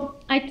 So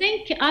I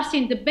think,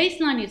 Afsin, the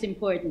baseline is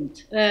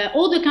important.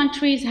 All the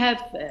countries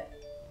have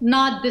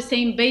not the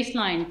same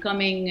baseline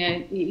coming,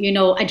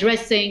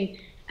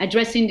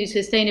 addressing the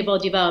sustainable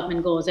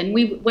development goals. And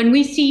when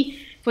we see,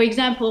 for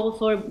example,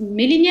 for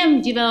Millennium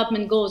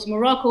Development Goals,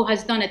 Morocco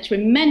has done a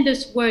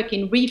tremendous work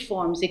in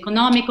reforms,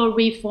 economical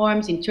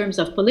reforms, in terms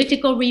of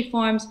political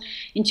reforms,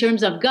 in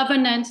terms of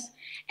governance.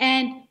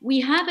 And we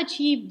have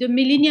achieved the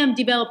Millennium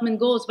Development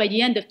Goals by the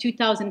end of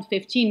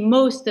 2015,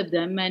 most of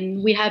them.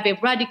 And we have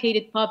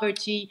eradicated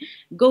poverty,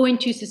 go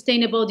into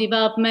sustainable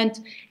development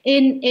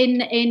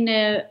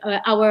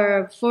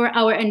for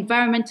our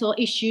environmental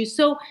issues.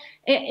 So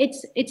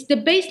it's the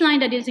baseline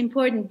that is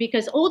important,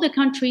 because all the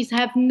countries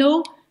have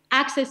no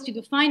access to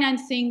the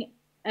financing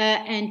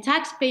and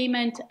tax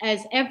payment as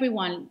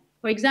everyone.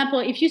 For example,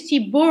 if you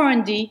see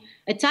Burundi,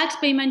 a tax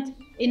payment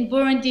in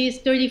Burundi is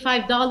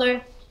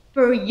 $35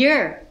 per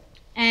year.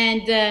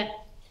 And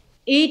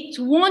it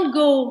won't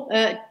go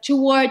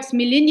towards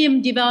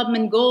Millennium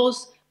Development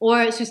Goals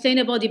or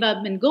Sustainable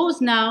Development Goals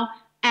now,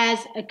 as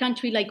a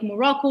country like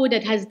Morocco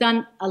that has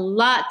done a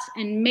lot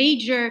and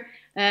major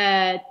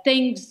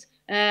things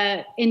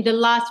in the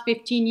last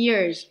 15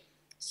 years.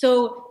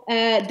 So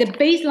the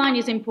baseline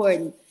is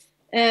important.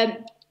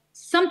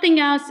 Something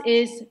else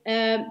is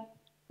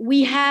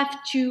we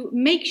have to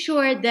make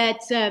sure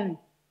that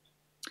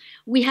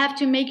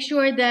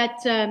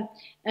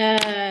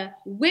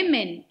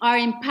women are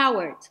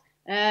empowered.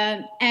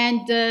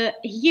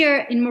 Here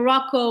in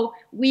Morocco,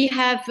 we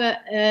have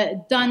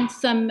done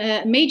some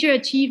major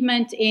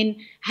achievement in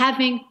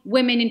having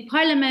women in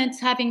parliament,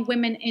 having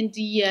women in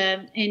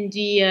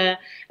the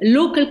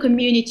local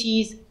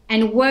communities,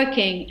 and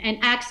working and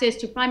access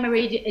to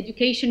primary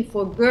education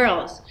for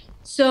girls.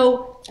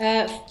 So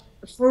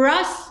for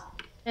us,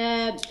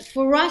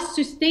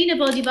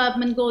 sustainable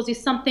development goals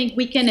is something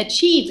we can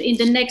achieve in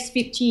the next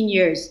 15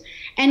 years.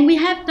 And we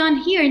have done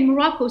here in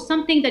Morocco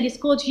something that is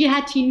called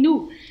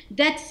Jihatinu.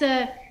 That's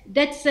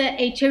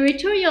a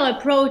territorial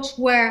approach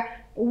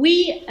where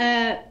we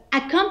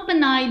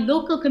accompany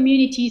local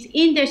communities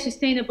in their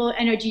sustainable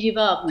energy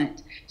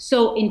development.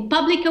 So in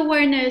public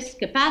awareness,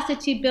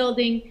 capacity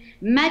building,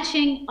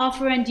 matching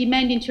offer and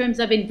demand in terms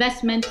of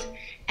investment.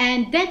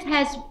 And that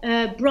has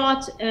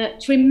brought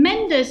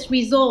tremendous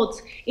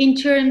results in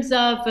terms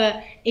of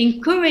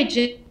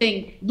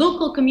encouraging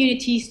local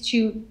communities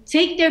to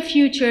take their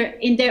future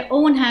in their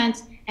own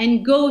hands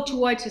and go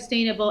towards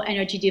sustainable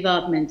energy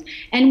development.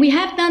 And we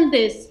have done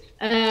this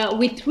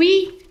with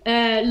 3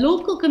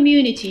 local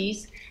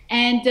communities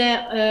and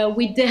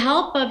with the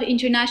help of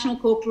international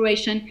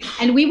cooperation.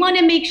 And we want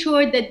to make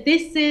sure that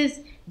this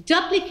is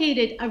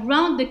duplicated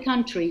around the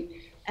country.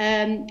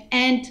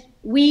 And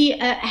we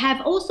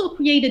have also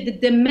created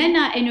the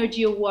MENA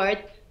Energy Award.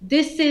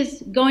 This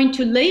is going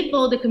to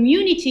label the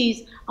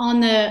communities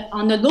on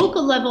the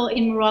local level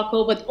in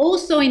Morocco, but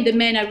also in the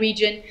MENA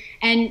region.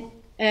 And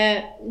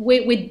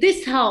with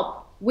this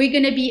help, we're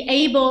going to be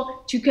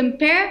able to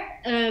compare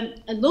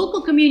a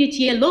local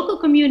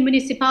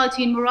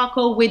municipality in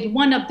Morocco with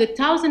one of the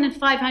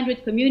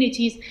 1,500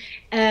 communities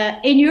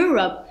in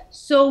Europe.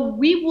 So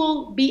we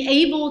will be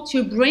able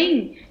to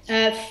bring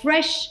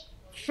fresh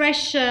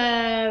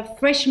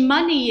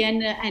money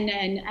and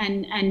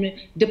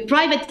the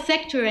private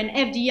sector and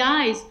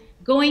FDIs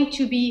going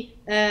to be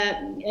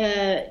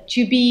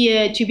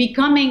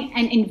coming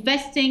and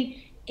investing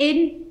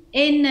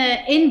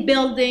in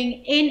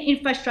building, in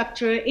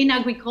infrastructure, in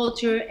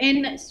agriculture,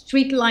 in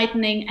street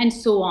lighting, and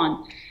so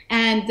on.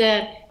 And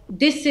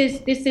this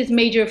is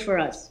major for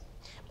us.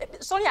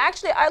 Sonia,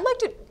 actually, I'd like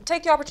to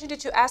take the opportunity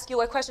to ask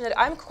you a question that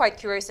I'm quite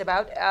curious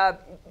about.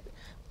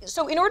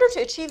 So in order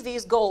to achieve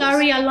these goals...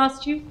 Sorry, I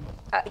lost you.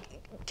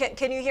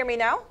 Can you hear me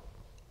now?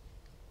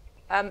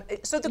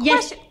 So the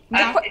yes.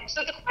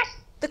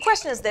 the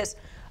question is this.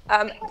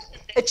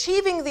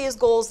 Achieving these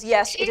goals,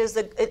 yes, it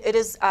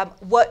is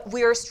what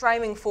we are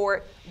striving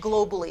for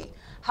globally.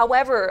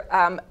 However,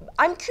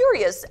 I'm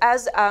curious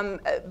as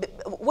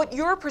what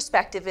your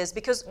perspective is,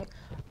 because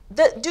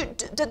do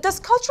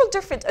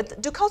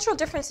cultural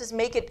differences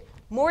make it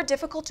more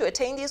difficult to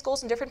attain these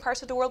goals in different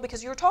parts of the world?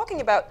 Because you're talking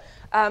about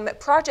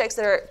projects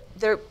that are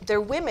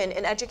they're women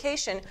in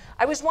education.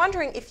 I was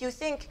wondering if you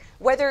think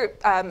whether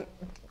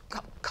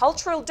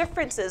cultural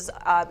differences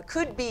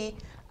could be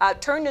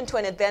turned into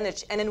an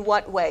advantage, and in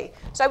what way.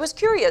 So I was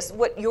curious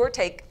what your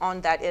take on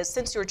that is.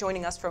 Since you're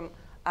joining us from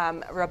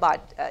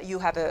Rabat,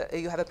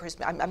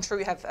 I'm sure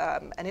you have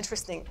an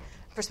interesting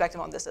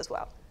perspective on this as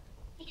well.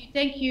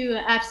 Thank you,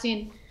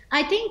 Afsin.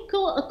 I think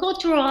a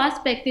cultural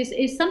aspect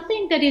is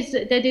something that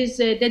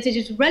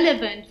is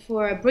relevant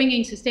for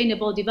bringing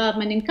sustainable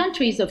development in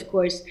countries, of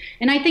course.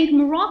 And I think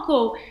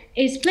Morocco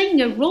is playing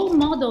a role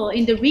model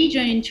in the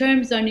region in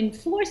terms of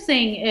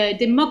enforcing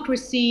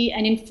democracy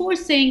and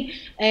enforcing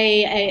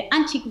a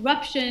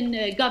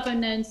anti-corruption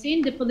governance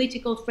in the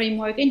political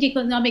framework, in the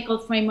economical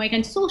framework,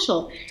 and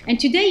social. And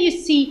today you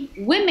see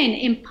women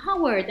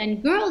empowered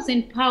and girls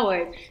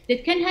empowered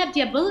that can have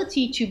the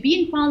ability to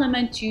be in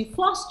parliament, to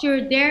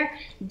foster their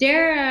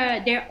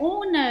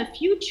own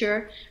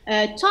future,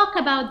 talk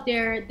about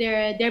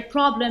their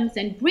problems,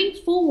 and bring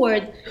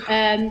forward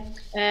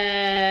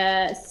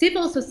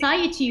civil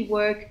society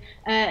work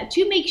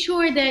to make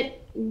sure that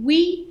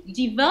we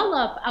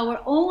develop our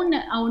own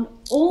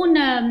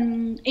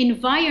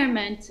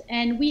environment,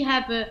 and we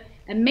have a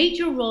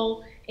major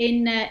role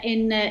in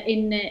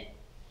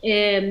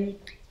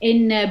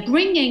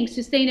bringing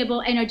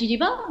sustainable energy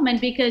development,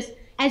 because,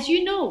 as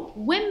you know,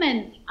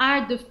 women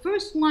are the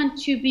first one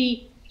to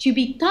be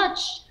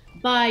touched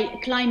by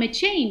climate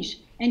change,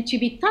 and to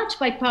be touched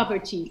by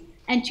poverty,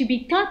 and to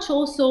be touched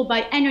also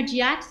by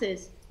energy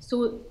access.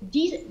 So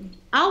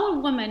our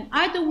women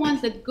are the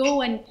ones that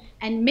go and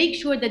make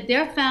sure that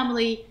their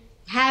family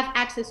have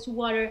access to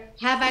water,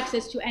 have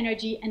access to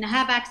energy, and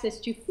have access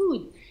to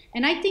food.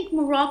 And I think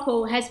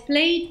Morocco has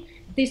played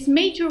this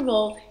major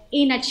role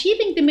in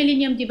achieving the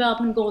Millennium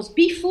Development Goals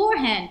before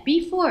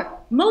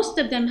most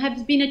of them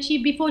have been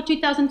achieved before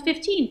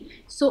 2015.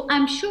 So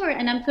I'm sure,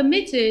 and I'm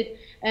committed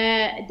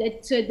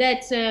that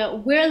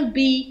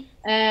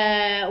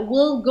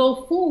will go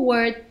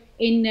forward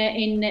in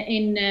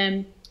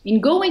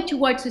going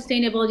towards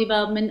sustainable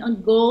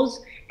development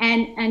goals,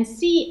 and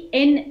see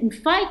in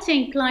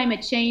fighting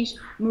climate change,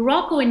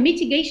 Morocco in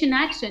mitigation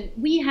action.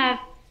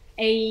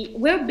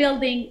 We're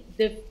building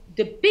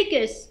the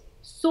biggest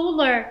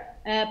solar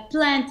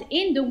plant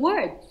in the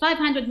world,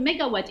 500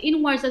 megawatts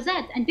in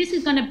Ouarzazate, and this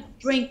is going to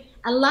bring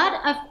a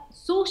lot of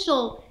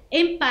social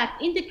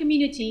impact in the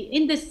community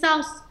in the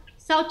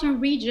southern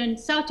region,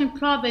 southern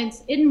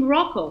province in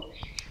Morocco.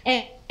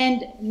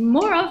 And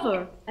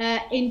moreover,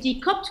 in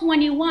the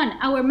COP21,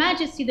 Our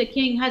Majesty the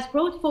King has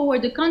brought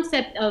forward the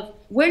concept of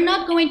we're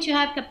not going to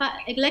have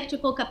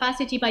electrical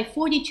capacity by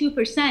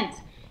 42%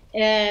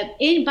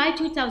 by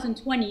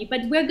 2020,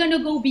 but we're going to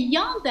go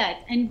beyond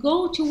that and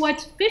go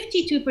towards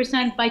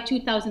 52% by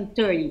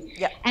 2030.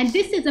 Yeah. And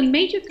this is a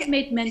major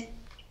commitment,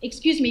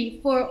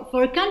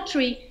 for a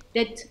country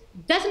that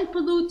doesn't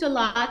pollute a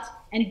lot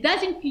and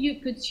doesn't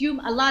consume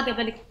a lot of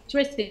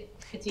electricity.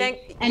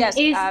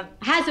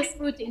 Has a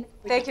fruit in.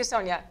 Thank you,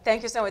 Sonia.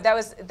 Thank you so much.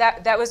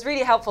 That was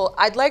really helpful.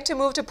 I'd like to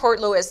move to Port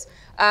Louis.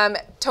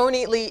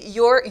 Tony, Lee,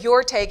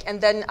 your take, and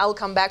then I'll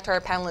come back to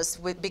our panelists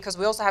because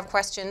we also have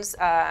questions.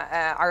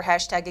 Our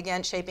hashtag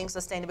again, shaping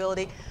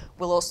sustainability.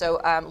 We'll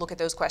also look at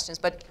those questions.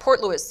 But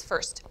Port Louis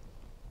first.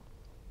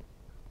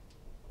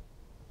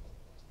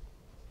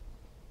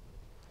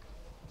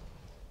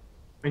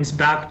 It's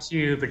back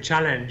to the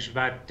challenge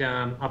that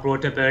I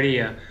brought up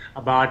earlier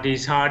about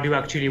is how do we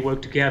actually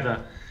work together.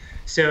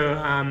 So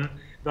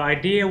the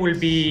idea will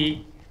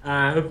be,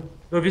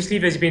 obviously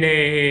there's been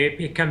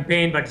a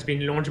campaign that's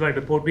been launched by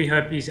the Port. We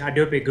have is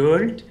Adopt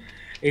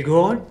a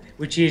goal,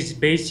 which is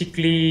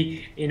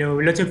basically,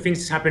 lots of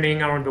things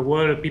happening around the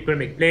world. People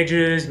make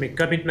pledges, make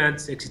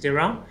commitments,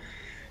 etc.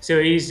 So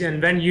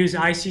and then use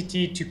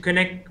ICT to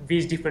connect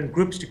these different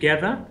groups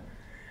together.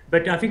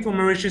 But I think for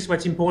Mauritius,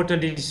 what's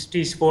important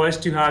is for us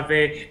to have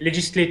a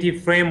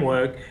legislative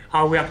framework,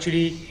 how we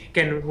actually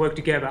can work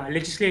together, a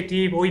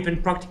legislative or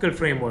even practical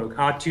framework,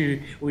 how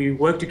we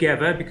work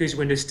together, because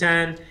we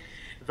understand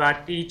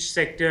that each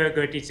sector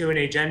got its own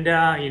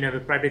agenda, the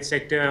private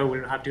sector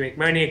will have to make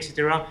money,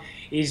 etc.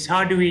 Is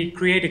how do we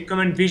create a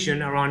common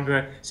vision around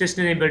the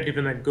Sustainable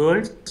Development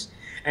Goals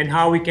and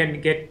how we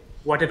can get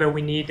whatever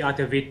we need out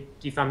of it,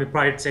 if I'm a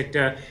private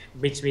sector,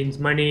 which means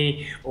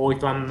money, or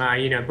if I'm,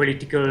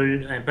 political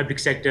and public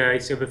sector,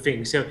 it's other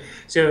things.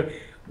 So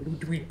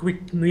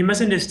we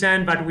must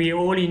understand that we're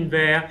all in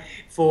there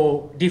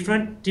for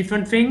different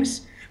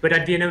things, but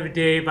at the end of the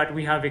day, that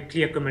we have a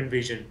clear common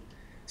vision.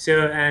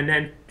 So,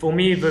 and for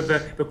me,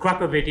 the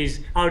crack of it is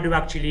how do we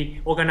actually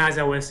organize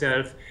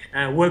ourselves,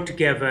 work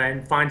together,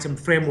 and find some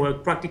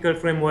framework, practical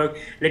framework,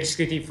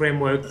 legislative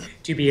framework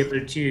to be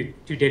able to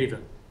deliver.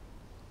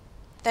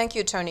 Thank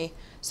you, Tony.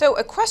 So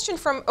a question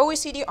from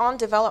OECD on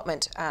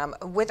development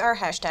with our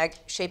hashtag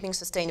Shaping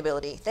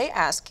Sustainability. They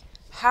ask,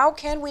 how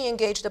can we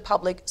engage the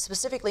public,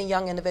 specifically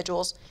young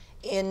individuals,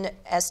 in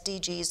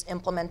SDGs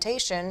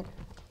implementation?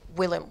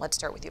 Willem, let's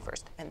start with you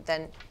first, and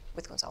then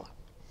with Gonzalo.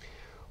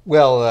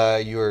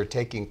 Well, you're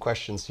taking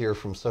questions here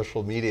from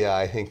social media.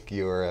 I think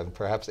you're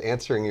perhaps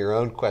answering your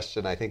own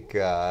question. I think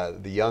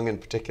the young in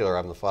particular,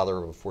 I'm the father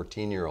of a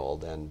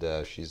 14-year-old,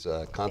 and she's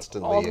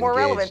constantly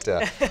engaged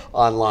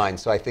online.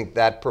 So I think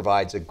that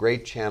provides a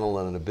great channel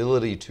and an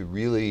ability to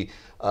really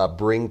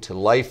bring to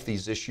life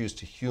these issues,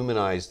 to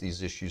humanize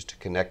these issues, to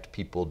connect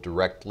people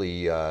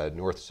directly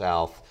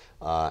north-south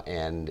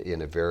and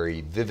in a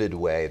very vivid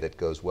way that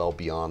goes well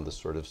beyond the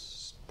sort of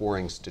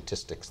boring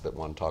statistics that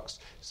one talks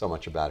so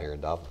much about here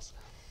in Davos.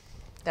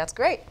 That's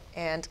great.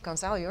 And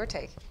Gonzalo, your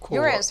take, Cool.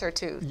 your answer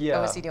to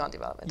OECD on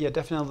development. Yeah,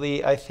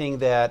 definitely. I think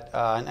that,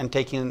 and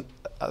taking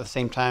at the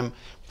same time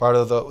part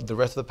of the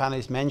rest of the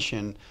panelists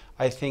mentioned,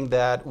 I think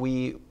that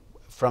we,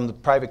 from the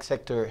private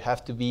sector,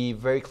 have to be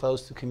very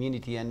close to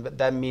community, and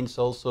that means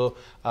also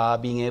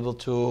being able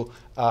to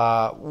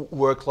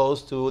work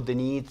close to the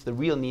needs, the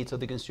real needs of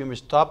the consumers.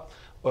 Stop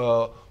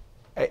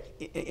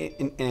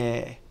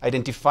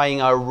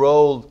identifying our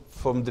role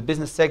from the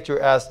business sector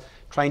as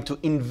trying to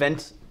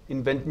invent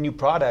new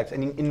products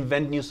and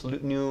invent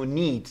new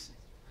needs.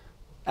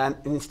 And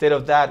instead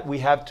of that, we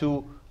have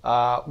to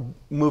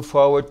move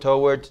forward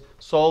towards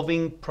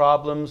solving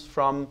problems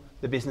from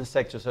the business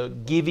sector. So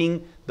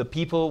giving the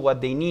people what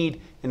they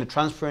need in a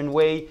transparent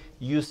way,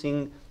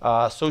 using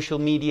social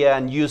media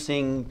and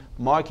using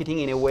marketing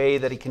in a way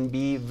that it can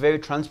be very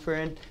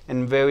transparent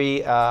and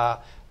very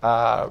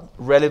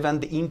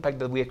relevant, the impact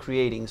that we are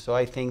creating. So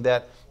I think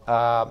that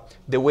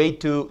the way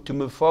to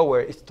move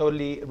forward is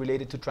totally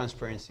related to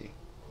transparency.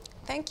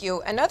 Thank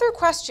you. Another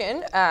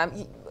question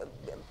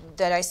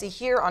that I see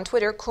here on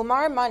Twitter,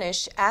 Kumar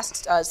Manish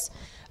asked us,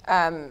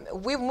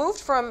 we've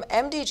moved from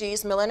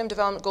MDGs, Millennium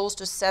Development Goals,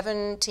 to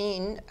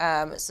 17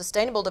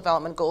 Sustainable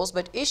Development Goals,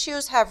 but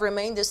issues have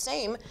remained the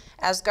same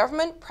as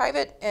government,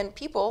 private, and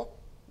people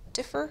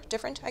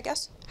different, I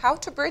guess. How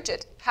to bridge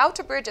it? How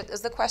to bridge it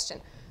is the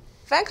question.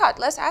 Venkat,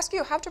 let's ask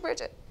you how to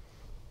bridge it.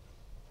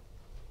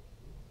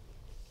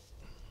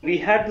 We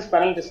had this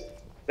panel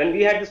when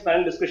we had this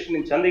panel discussion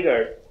in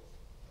Chandigarh,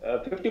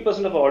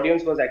 50% of our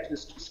audience was actually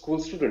school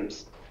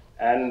students.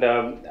 And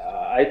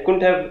I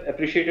couldn't have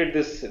appreciated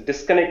this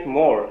disconnect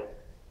more.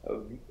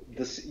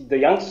 The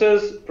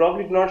youngsters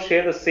probably do not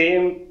share the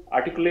same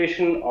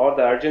articulation or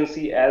the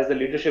urgency as the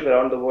leadership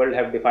around the world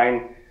have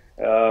defined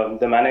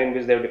the manner in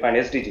which they have defined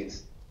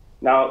SDGs.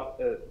 Now,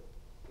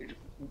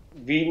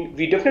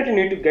 we definitely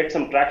need to get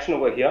some traction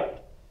over here.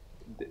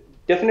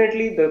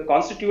 Definitely the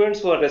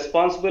constituents who are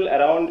responsible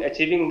around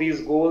achieving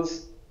these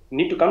goals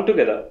need to come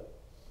together.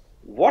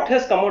 What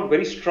has come out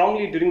very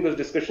strongly during those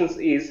discussions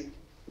is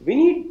we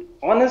need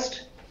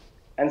honest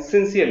and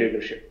sincere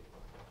leadership.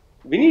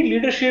 We need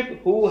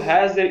leadership who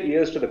has their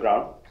ears to the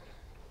ground.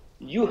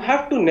 You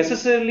have to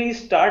necessarily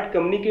start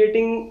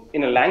communicating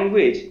in a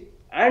language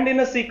and in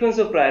a sequence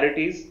of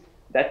priorities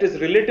that is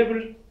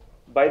relatable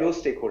by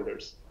those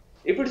stakeholders.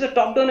 If it's a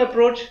top-down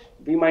approach,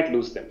 we might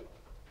lose them.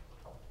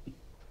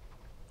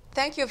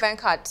 Thank you,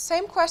 Venkat.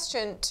 Same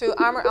question to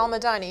Amr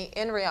Al-Madani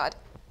in Riyadh.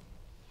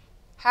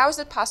 How is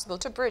it possible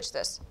to bridge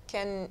this?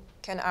 Can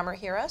Amr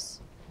hear us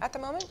at the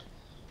moment?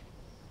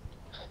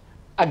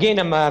 Again,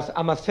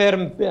 I'm a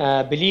firm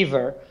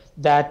believer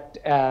that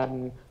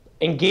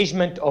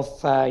engagement of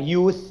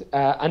youth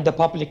and the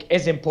public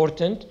is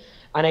important.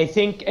 And I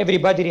think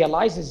everybody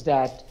realizes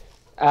that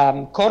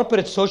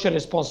corporate social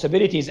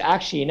responsibilities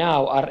actually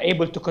now are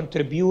able to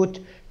contribute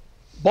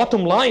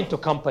bottom line to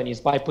companies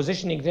by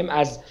positioning them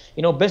as,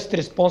 best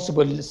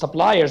responsible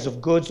suppliers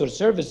of goods or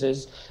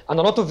services. And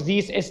a lot of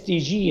these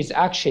SDGs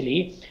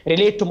actually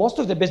relate to most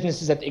of the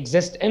businesses that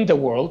exist in the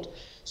world.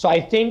 So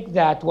I think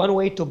that one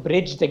way to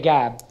bridge the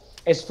gap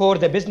is for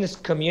the business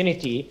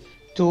community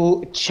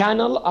to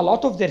channel a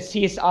lot of their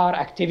CSR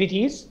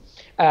activities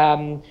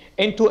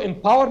into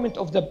empowerment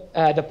of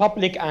the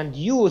public and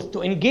youth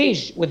to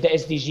engage with the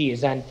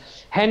SDGs, and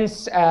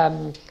hence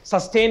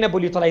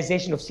sustainable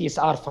utilization of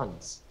CSR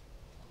funds.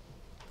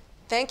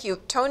 Thank you.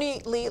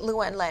 Tony Lee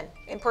Luen Len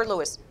in Port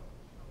Louis.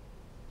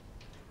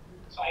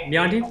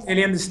 Yeah, I didn't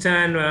really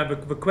understand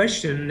the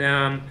question,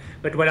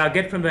 but what I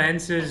get from the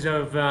answers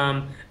of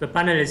the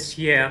panelists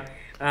here,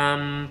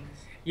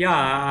 yeah,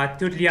 I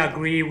totally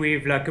agree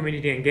with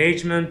community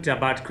engagement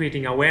about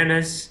creating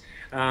awareness,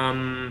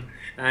 and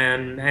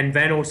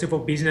then also for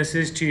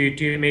businesses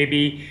to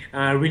maybe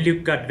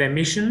relook at their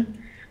mission.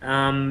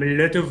 A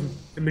lot of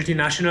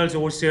multinationals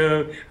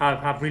also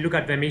have relooked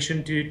at their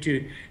mission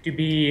to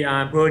be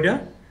broader.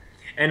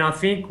 And I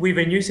think with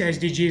the new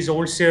SDGs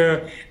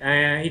also,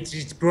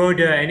 it's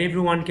broader and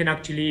everyone can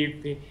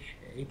actually,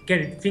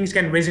 things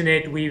can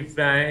resonate with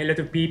a lot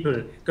of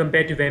people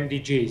compared to the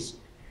MDGs.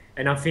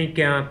 And I think,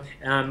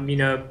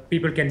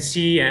 people can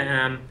see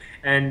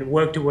and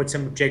work towards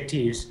some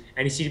objectives,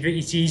 and it's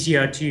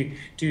easier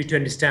to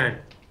understand.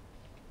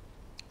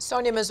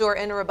 Sonia Mazur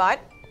in Rabat.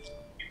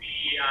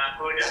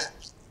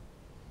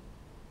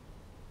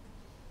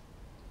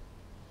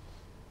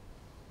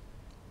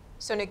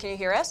 Sonia, can you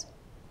hear us?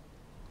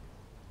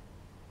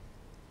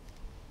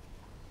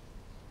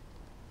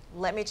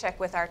 Let me check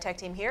with our tech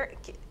team here.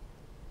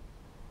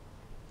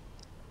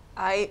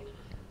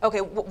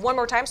 Okay, one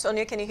more time.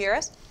 Sonia, can you hear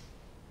us?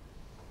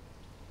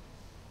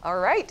 All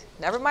right,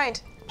 never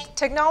mind.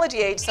 Technology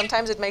age,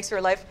 sometimes it makes your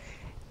life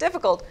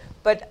difficult,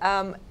 but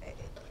I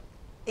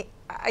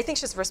think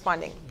she's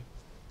responding.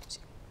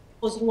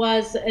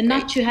 Was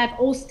not to have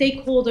all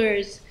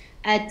stakeholders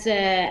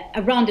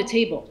around the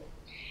table.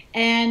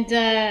 And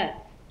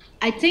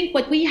I think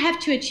what we have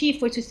to achieve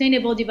for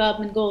Sustainable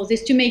Development Goals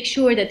is to make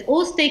sure that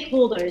all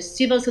stakeholders,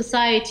 civil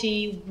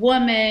society,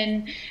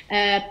 women,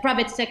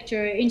 private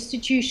sector,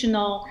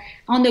 institutional,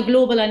 on the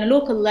global and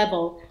local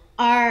level,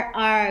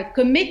 are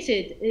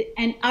committed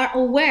and are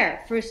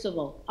aware, first of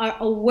all, are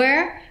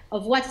aware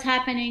of what's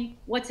happening,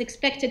 what's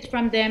expected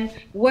from them,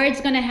 where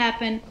it's going to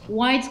happen,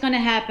 why it's going to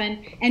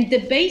happen, and the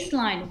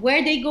baseline,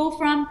 where they go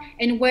from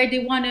and where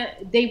they want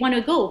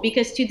to go.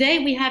 Because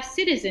today we have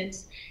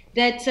citizens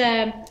that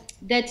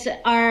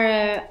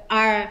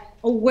are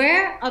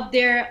aware of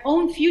their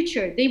own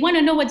future. They want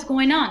to know what's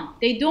going on.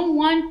 They don't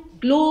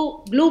want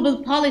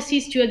global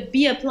policies to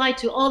be applied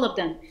to all of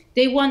them.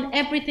 They want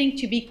everything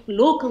to be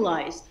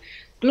localized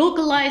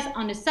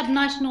on a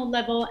subnational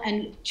level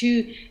and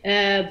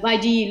by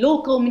the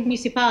local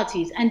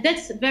municipalities. And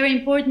that's very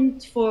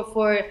important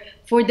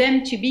for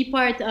them to be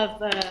part of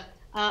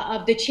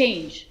the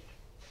change.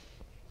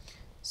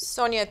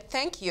 Sonia,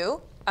 thank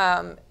you.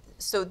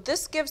 So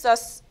this gives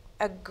us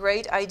a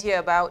great idea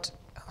about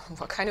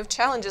what kind of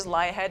challenges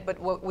lie ahead, but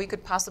what we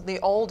could possibly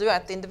all do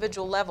at the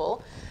individual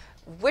level,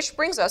 which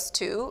brings us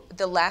to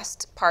the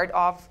last part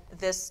of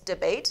this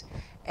debate.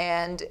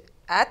 And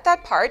at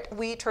that part,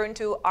 we turn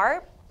to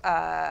our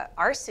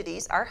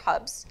cities, our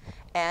hubs,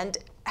 and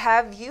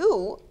have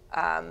you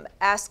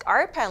ask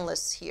our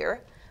panelists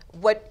here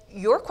what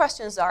your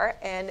questions are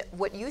and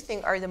what you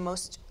think are the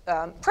most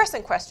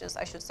pressing questions,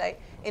 I should say,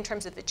 in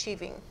terms of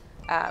achieving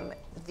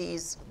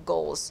these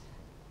goals.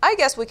 I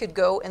guess we could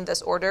go in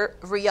this order: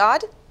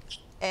 Riyadh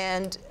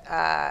and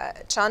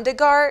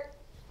Chandigarh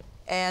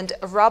and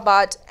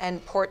Rabat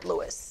and Port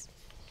Louis.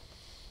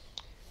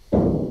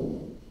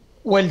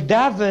 Well,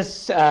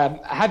 Davos,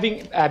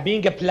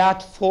 being a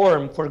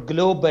platform for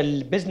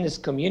global business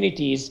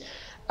communities,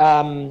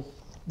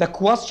 the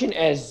question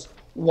is,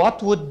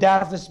 what would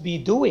Davos be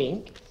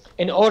doing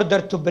in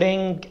order to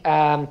bring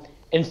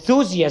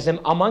enthusiasm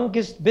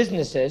amongst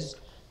businesses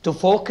to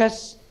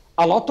focus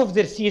a lot of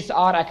their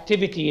CSR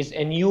activities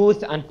in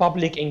youth and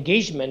public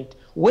engagement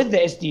with the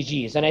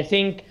SDGs? And I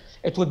think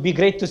it would be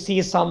great to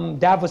see some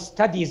Davos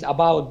studies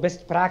about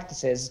best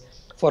practices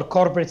for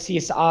corporate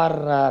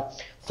CSR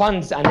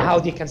funds and how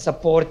they can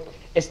support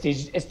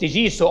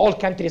SDGs, so all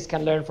countries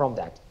can learn from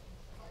that.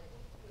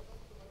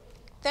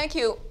 Thank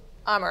you,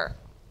 Amr.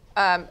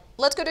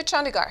 Let's go to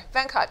Chandigarh.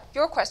 Venkat,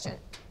 your question.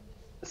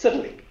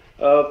 Certainly.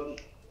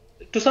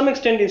 To some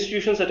extent,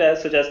 institutions such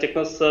as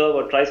TechnoServe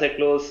or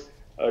TriCiclos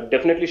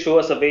definitely show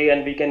us a way,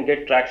 and we can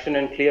get traction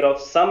and clear off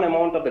some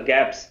amount of the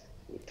gaps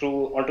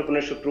through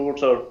entrepreneurship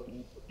routes or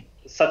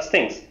such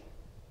things.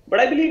 But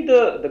I believe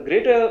the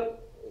greater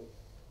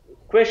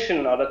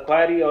question or the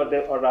query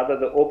or rather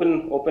the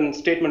open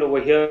statement over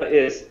here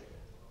is,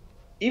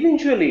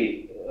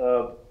 eventually,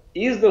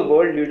 is the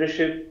world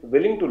leadership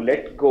willing to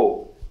let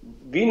go?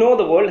 We know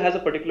the world has a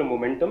particular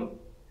momentum.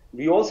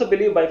 We also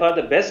believe by far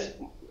the best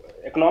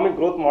economic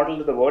growth model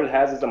that the world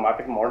has is the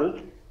market model.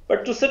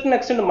 But to a certain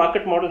extent, the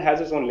market model has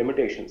its own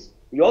limitations.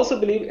 We also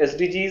believe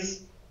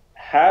SDGs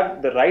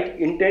have the right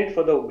intent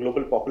for the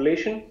global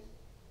population.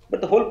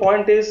 But the whole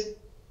point is,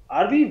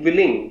 are we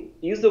willing,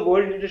 is the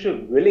world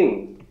leadership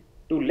willing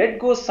to let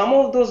go some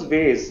of those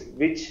ways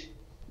which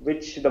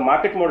the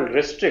market model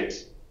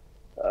restricts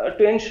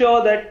to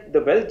ensure that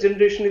the wealth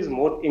generation is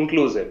more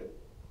inclusive?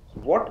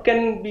 What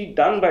can be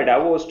done by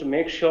Davos to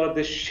make sure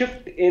this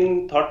shift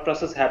in thought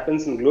process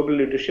happens in global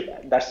leadership?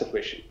 That's the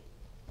question.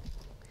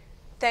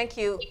 Thank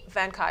you,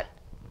 Venkat.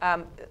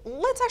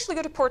 Let's actually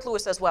go to Port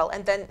Louis as well,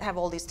 and then have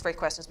all these three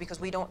questions, because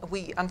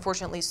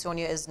unfortunately,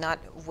 Sonia is not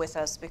with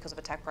us because of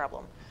a tech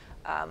problem.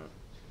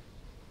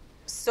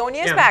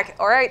 Sonia is back.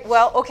 All right.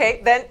 Well,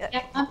 okay then.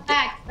 Yeah, I'm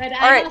back. But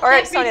all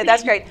right, Sonia,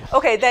 that's great.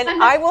 Okay, then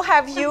I will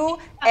have you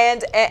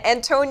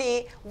and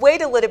Tony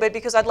wait a little bit,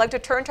 because I'd like to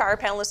turn to our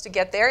panelists to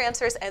get their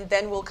answers, and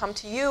then we'll come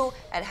to you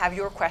and have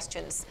your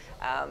questions,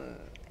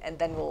 and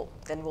then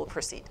we'll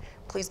proceed.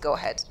 Please go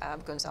ahead,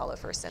 Gonzalo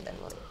first, and then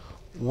we'll.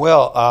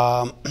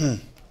 Well,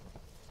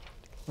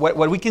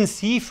 what we can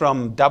see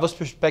from Davos'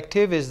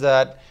 perspective is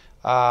that,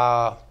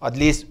 at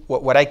least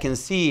what I can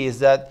see is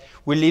that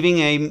we're living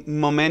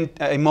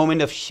a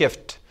moment of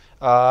shift.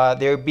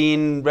 There have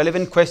been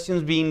relevant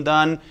questions being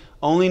done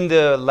only in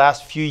the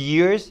last few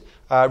years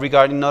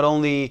regarding not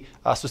only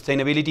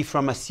sustainability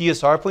from a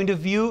CSR point of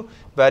view,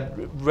 but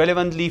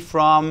relevantly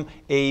from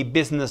a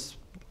business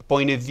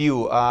point of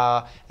view,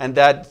 and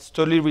that's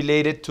totally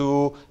related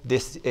to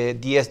this,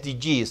 the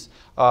SDGs.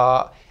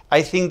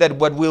 I think that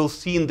what we'll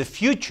see in the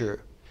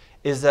future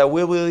is that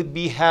we will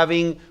be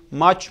having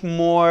much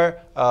more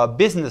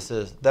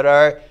businesses that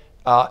are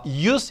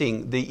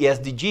using the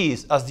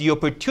SDGs as the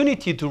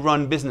opportunity to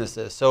run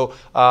businesses. So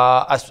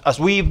as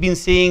we've been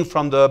seeing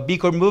from the B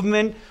Corp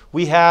movement,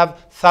 we have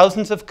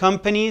thousands of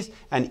companies,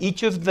 and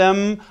each of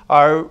them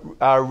are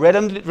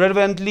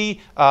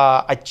relevantly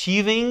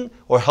achieving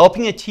or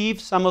helping achieve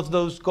some of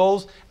those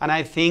goals. And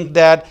I think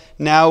that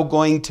now,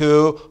 going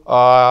to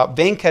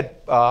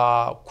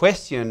Venkat's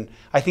question,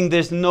 I think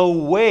there's no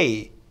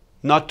way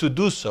not to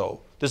do so.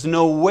 There's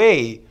no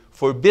way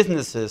for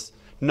businesses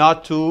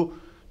not to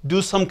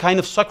do some kind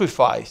of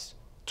sacrifice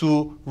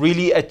to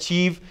really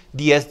achieve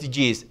the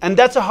SDGs. And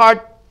that's a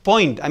hard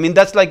point. I mean,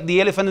 that's like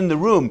the elephant in the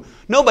room.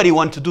 Nobody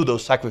wants to do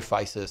those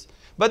sacrifices.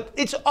 But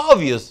it's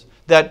obvious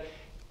that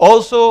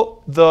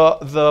also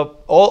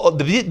all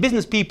the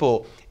business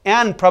people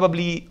and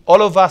probably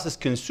all of us as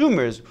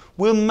consumers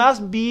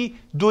must be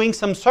doing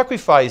some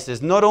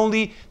sacrifices, not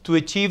only to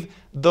achieve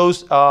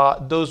those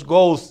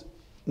goals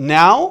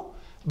now,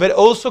 but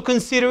also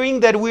considering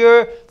that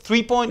we're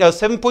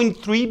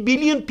 7.3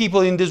 billion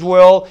people in this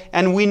world,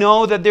 and we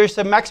know that there's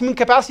a maximum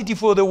capacity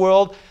for the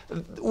world.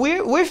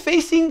 We're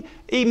facing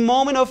a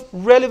moment of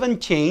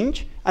relevant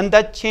change, and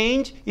that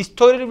change is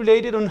totally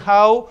related on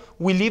how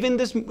we live in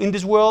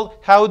this world,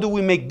 how do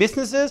we make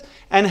businesses,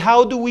 and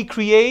how do we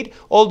create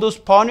all those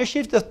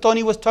partnerships that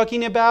Tony was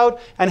talking about,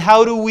 and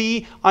how do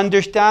we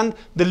understand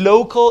the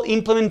local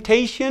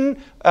implementation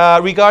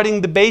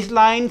regarding the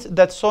baselines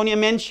that Sonia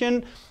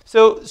mentioned.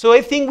 So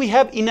I think we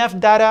have enough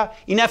data,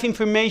 enough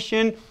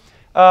information.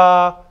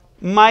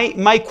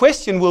 My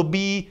question will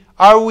be,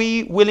 are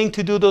we willing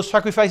to do those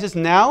sacrifices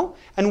now?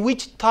 And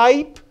which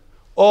type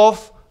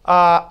of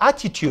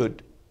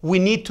attitude we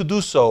need to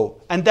do so?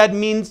 And that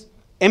means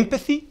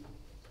empathy.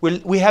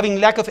 We're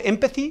having lack of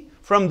empathy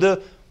from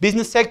the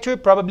business sector,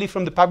 probably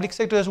from the public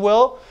sector as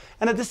well.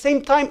 And at the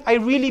same time, I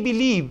really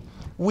believe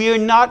we are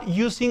not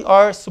using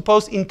our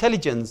supposed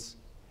intelligence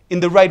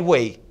in the right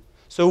way.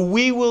 So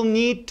we will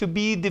need to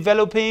be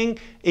developing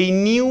a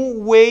new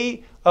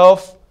way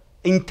of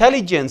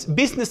intelligence,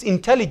 business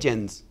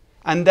intelligence,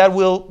 and that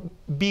will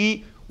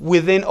be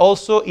within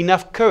also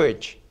enough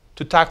courage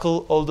to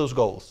tackle all those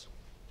goals.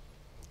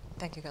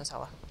 Thank you,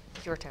 Gonzalo.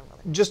 Your turn,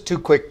 Willie. Just two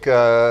quick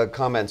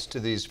comments to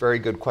these very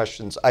good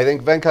questions. I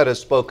think Venkat has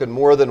spoken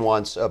more than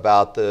once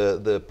about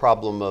the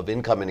problem of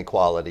income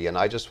inequality, and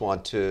I just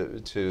want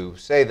to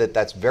say that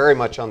that's very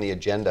much on the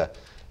agenda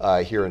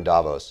here in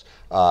Davos.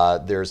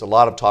 There's a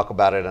lot of talk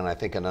about it, and I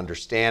think an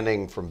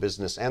understanding from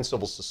business and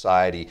civil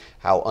society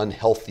how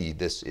unhealthy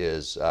this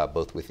is,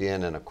 both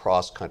within and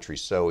across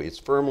countries. So it's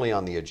firmly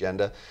on the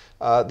agenda.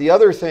 The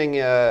other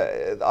thing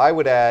I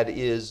would add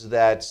is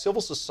that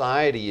civil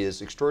society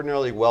is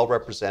extraordinarily well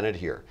represented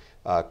here.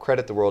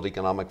 Credit the World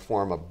Economic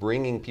Forum of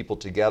bringing people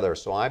together.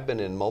 So I've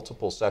been in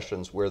multiple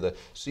sessions where the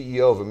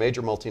CEO of a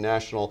major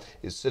multinational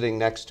is sitting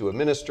next to a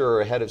minister or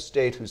a head of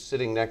state who's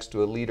sitting next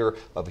to a leader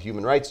of a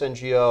human rights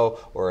NGO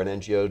or an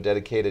NGO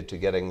dedicated to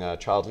getting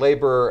child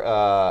labor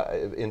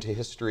into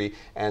history.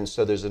 And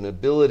so there's an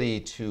ability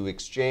to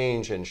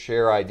exchange and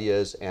share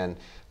ideas and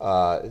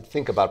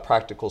think about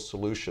practical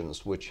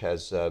solutions, which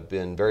has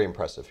been very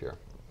impressive here.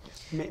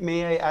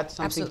 May I add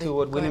something Absolutely. to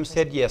what Go William ahead,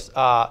 said? Yes,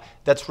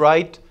 that's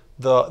right.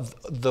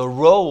 The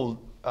role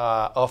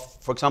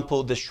of, for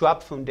example, the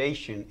Schwab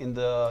Foundation in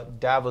the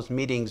Davos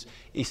meetings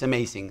is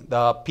amazing.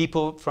 The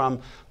people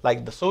from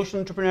like the social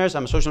entrepreneurs,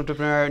 I'm a social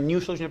entrepreneur, new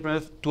social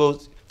entrepreneur,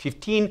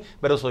 2015,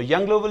 but also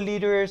young global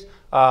leaders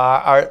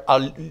are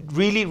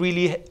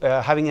really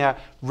having a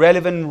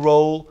relevant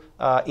role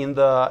in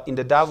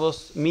the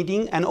Davos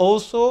meeting. And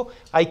also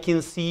I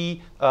can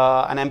see,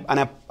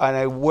 and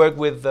I work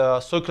with the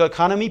circular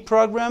economy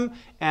program,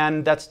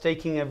 and that's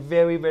taking a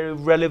very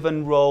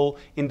relevant role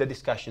in the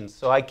discussions.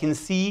 So I can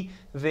see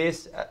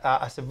this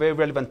as a very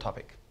relevant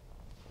topic.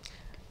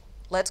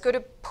 Let's go to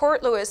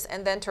Port Louis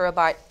and then to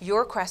Rabat.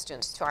 Your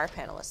questions to our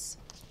panelists.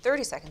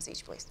 30 seconds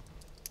each, please.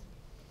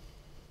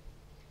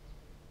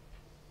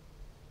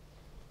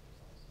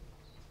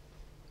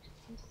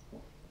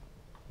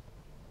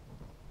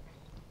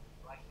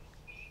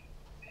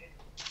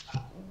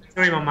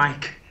 Sorry, my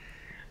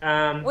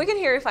mic. We can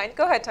hear you fine.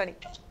 Go ahead, Tony.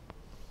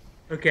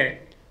 Okay.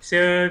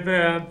 So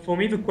for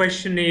me, the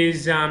question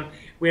is,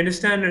 we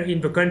understand in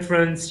the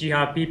conference you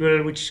have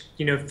people which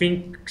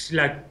think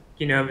like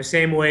the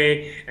same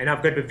way and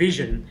have got the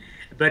vision,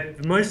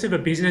 but most of the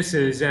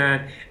businesses,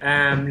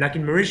 like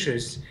in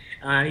Mauritius,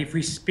 if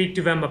we speak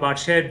to them about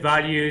shared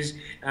values,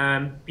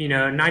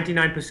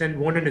 99%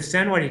 won't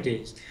understand what it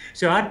is.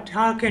 So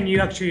how can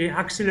you actually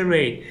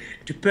accelerate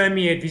to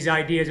permeate these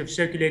ideas of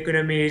circular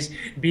economies,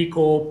 B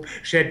Corp,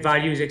 shared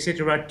values,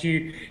 etc.,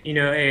 to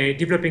a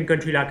developing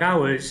country like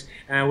ours,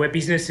 where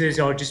businesses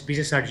are just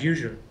business as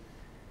usual?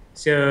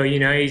 So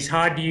it's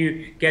hard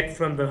you get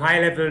from the high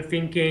level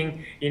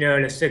thinking,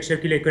 let's say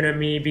circular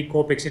economy, B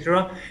Corp,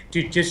 etc.,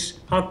 to just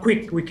how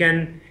quick we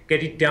can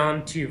get it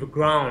down to the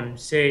ground,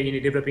 say in a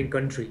developing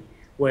country,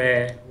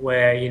 where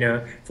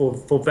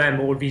for them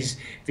all these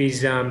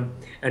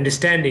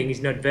understanding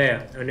is not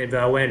there and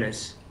the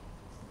awareness.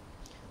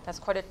 That's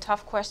quite a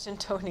tough question,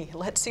 Tony.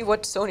 Let's see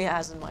what Sonia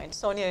has in mind.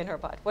 Sonia in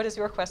Rabat, what is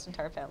your question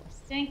to our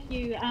panelists? Thank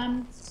you.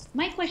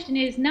 My question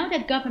is, now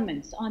that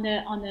governments on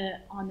a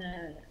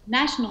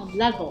national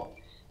level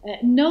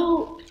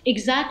know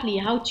exactly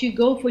how to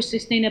go for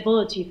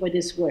sustainability for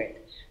this word,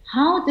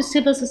 how the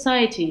civil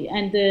society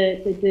and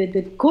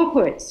the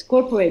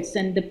corporates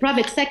and the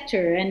private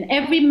sector and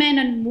every man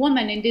and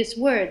woman in this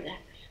world,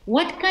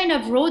 What kind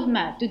of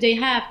roadmap do they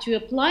have to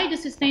apply the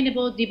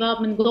Sustainable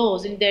Development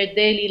Goals in their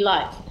daily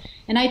life?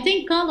 And I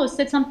think Carlos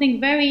said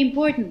something very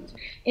important,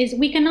 is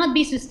we cannot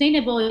be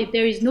sustainable if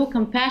there is no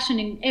compassion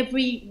in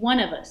every one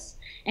of us.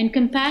 And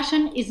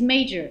compassion is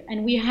major,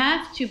 and we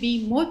have to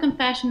be more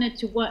compassionate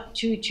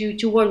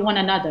toward one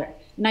another.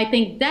 And I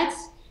think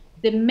that's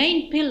the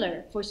main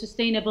pillar for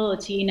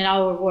sustainability in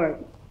our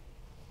world.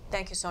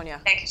 Thank you,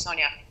 Sonia. Thank you,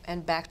 Sonia.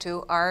 And back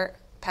to our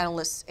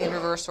panelists in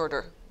reverse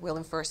order.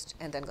 Willem first,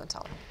 and then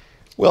Gonzalo.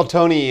 Well,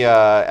 Tony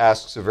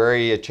asks a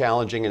very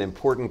challenging and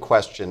important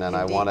question, and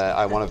Indeed.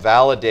 I want to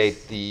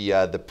validate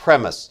the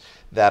premise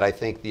that I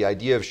think the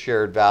idea of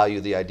shared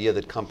value, the idea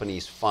that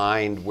companies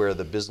find where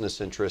the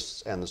business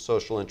interests and the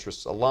social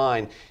interests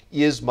align,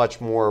 is much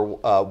more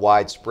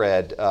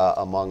widespread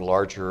among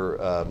larger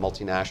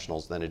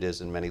multinationals than it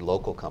is in many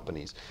local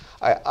companies.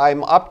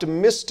 I'm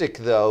optimistic,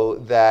 though,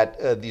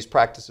 that these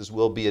practices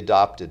will be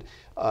adopted.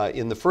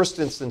 In the first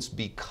instance,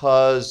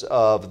 because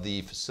of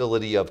the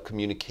facility of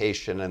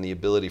communication and the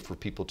ability for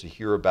people to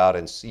hear about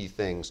and see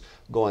things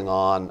going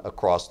on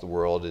across the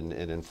world and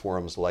in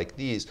forums like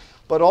these,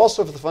 but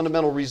also for the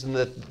fundamental reason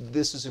that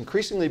this is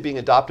increasingly being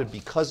adopted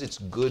because it's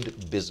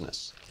good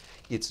business.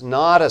 It's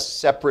not a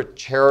separate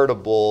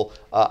charitable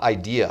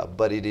idea,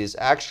 but it is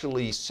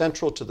actually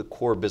central to the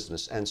core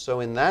business. And so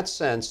in that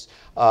sense,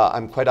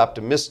 I'm quite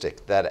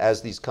optimistic that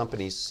as these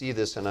companies see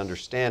this and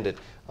understand it,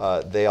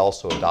 they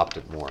also adopt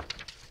it more.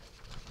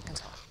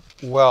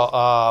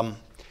 Well,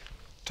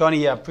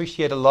 Tony, I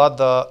appreciate a lot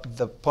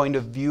the point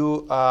of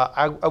view.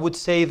 I would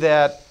say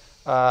that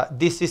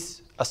this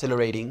is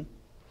accelerating.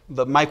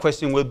 My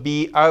question would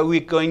be, are we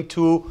going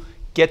to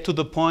get to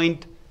the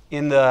point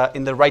in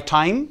the right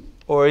time,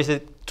 or is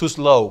it too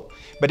slow?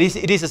 But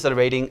it is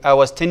accelerating. I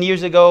was 10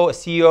 years ago a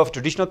CEO of a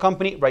traditional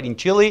company right in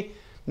Chile.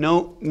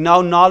 No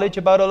knowledge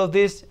about all of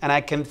this, and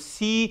I can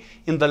see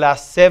in the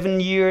last 7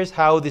 years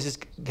how this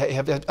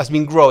has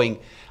been growing.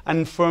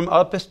 And from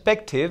our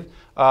perspective,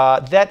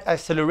 that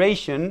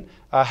acceleration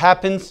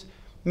happens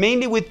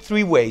mainly with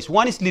 3 ways.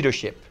 One is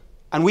leadership,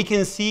 and we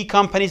can see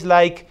companies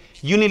like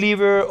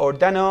Unilever or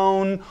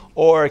Danone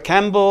or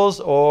Campbell's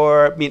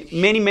or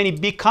many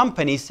big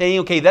companies saying,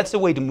 okay, that's the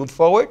way to move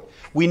forward.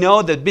 We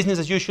know that business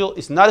as usual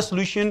is not a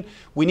solution.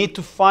 We need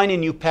to find a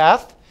new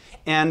path.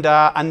 And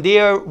they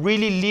are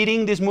really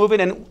leading this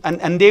movement,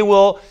 and they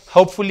will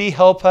hopefully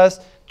help us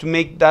to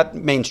make that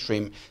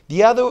mainstream.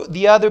 The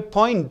other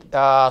point,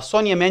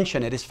 Sonia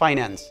mentioned it, is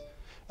finance.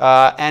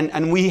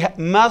 And we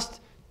must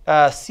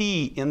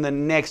see in the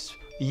next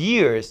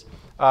years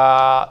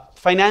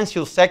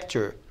financial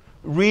sector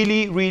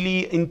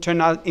really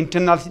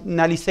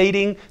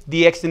internalizating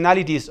the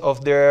externalities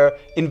of their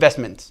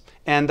investments.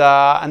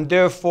 And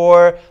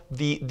therefore,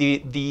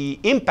 the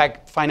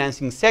impact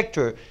financing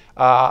sector,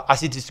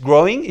 as it is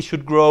growing, it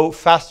should grow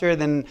faster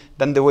than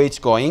the way it's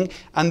going.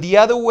 And the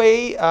other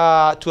way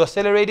to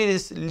accelerate it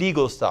is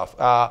legal stuff.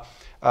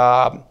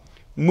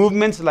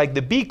 Movements like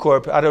the B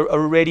Corp are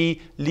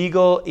already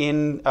legal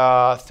in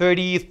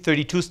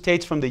 32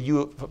 states from the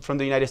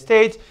United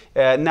States.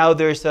 Now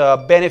there's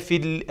a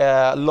benefit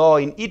law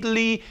in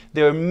Italy.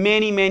 There are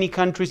many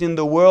countries in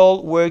the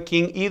world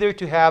working either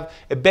to have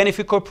a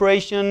benefit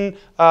corporation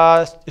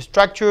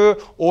structure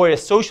or a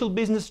social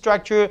business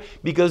structure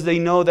because they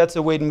know that's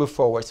a way to move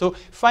forward. So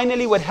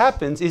finally what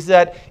happens is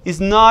that it's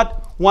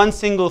not one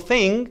single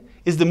thing,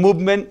 it's the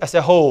movement as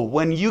a whole.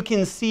 When you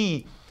can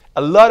see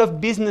a lot of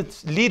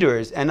business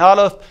leaders and a lot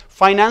of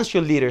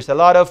financial leaders, a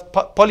lot of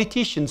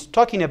politicians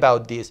talking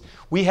about this.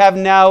 We have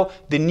now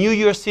the New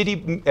York City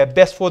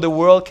Best for the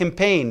World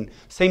campaign.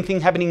 Same thing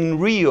happening in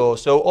Rio.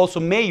 So also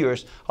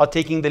mayors are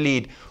taking the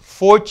lead.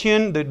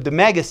 Fortune, the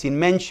magazine,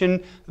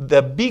 mentioned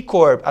the B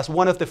Corp as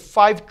one of the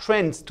 5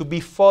 trends to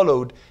be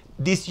followed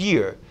this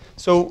year.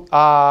 So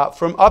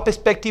from our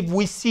perspective,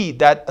 we see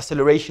that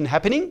acceleration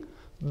happening.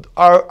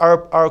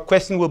 Our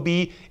question will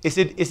be, is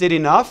it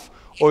enough?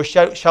 Or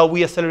shall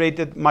we accelerate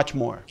it much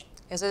more?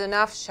 Is it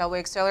enough? Shall we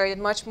accelerate it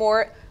much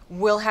more?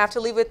 We'll have to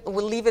leave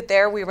it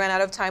there. We ran out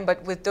of time,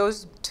 but with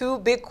those 2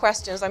 big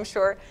questions, I'm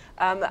sure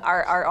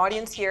our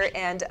audience here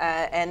and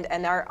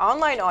our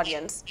online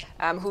audience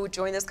who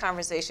joined this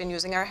conversation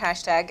using our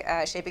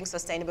hashtag Shaping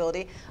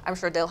Sustainability, I'm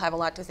sure they'll have a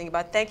lot to think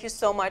about. Thank you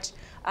so much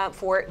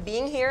for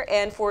being here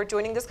and for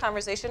joining this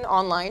conversation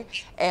online.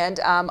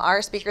 And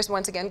our speakers,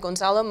 once again,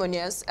 Gonzalo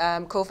Muñoz,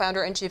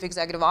 co-founder and chief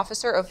executive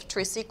officer of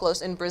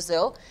TriCiclos in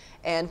Brazil,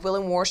 and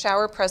Willem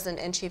Warshauer, President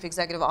and Chief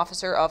Executive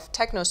Officer of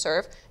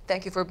TechnoServe.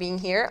 Thank you for being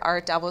here, our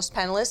Davos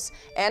panelists,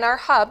 and our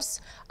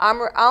hubs,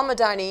 Amr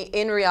Al-Madani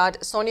in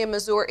Riyadh, Sonia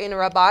Mazur in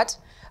Rabat,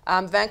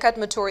 Venkat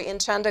Maturi in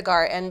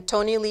Chandigarh, and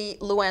Tony Lee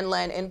Luen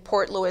Len in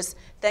Port Louis.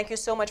 Thank you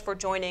so much for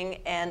joining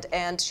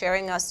and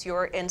sharing us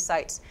your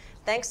insights.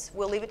 Thanks,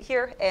 we'll leave it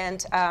here,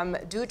 and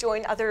do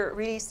join other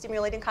really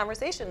stimulating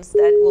conversations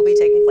that will be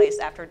taking place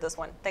after this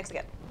one. Thanks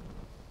again.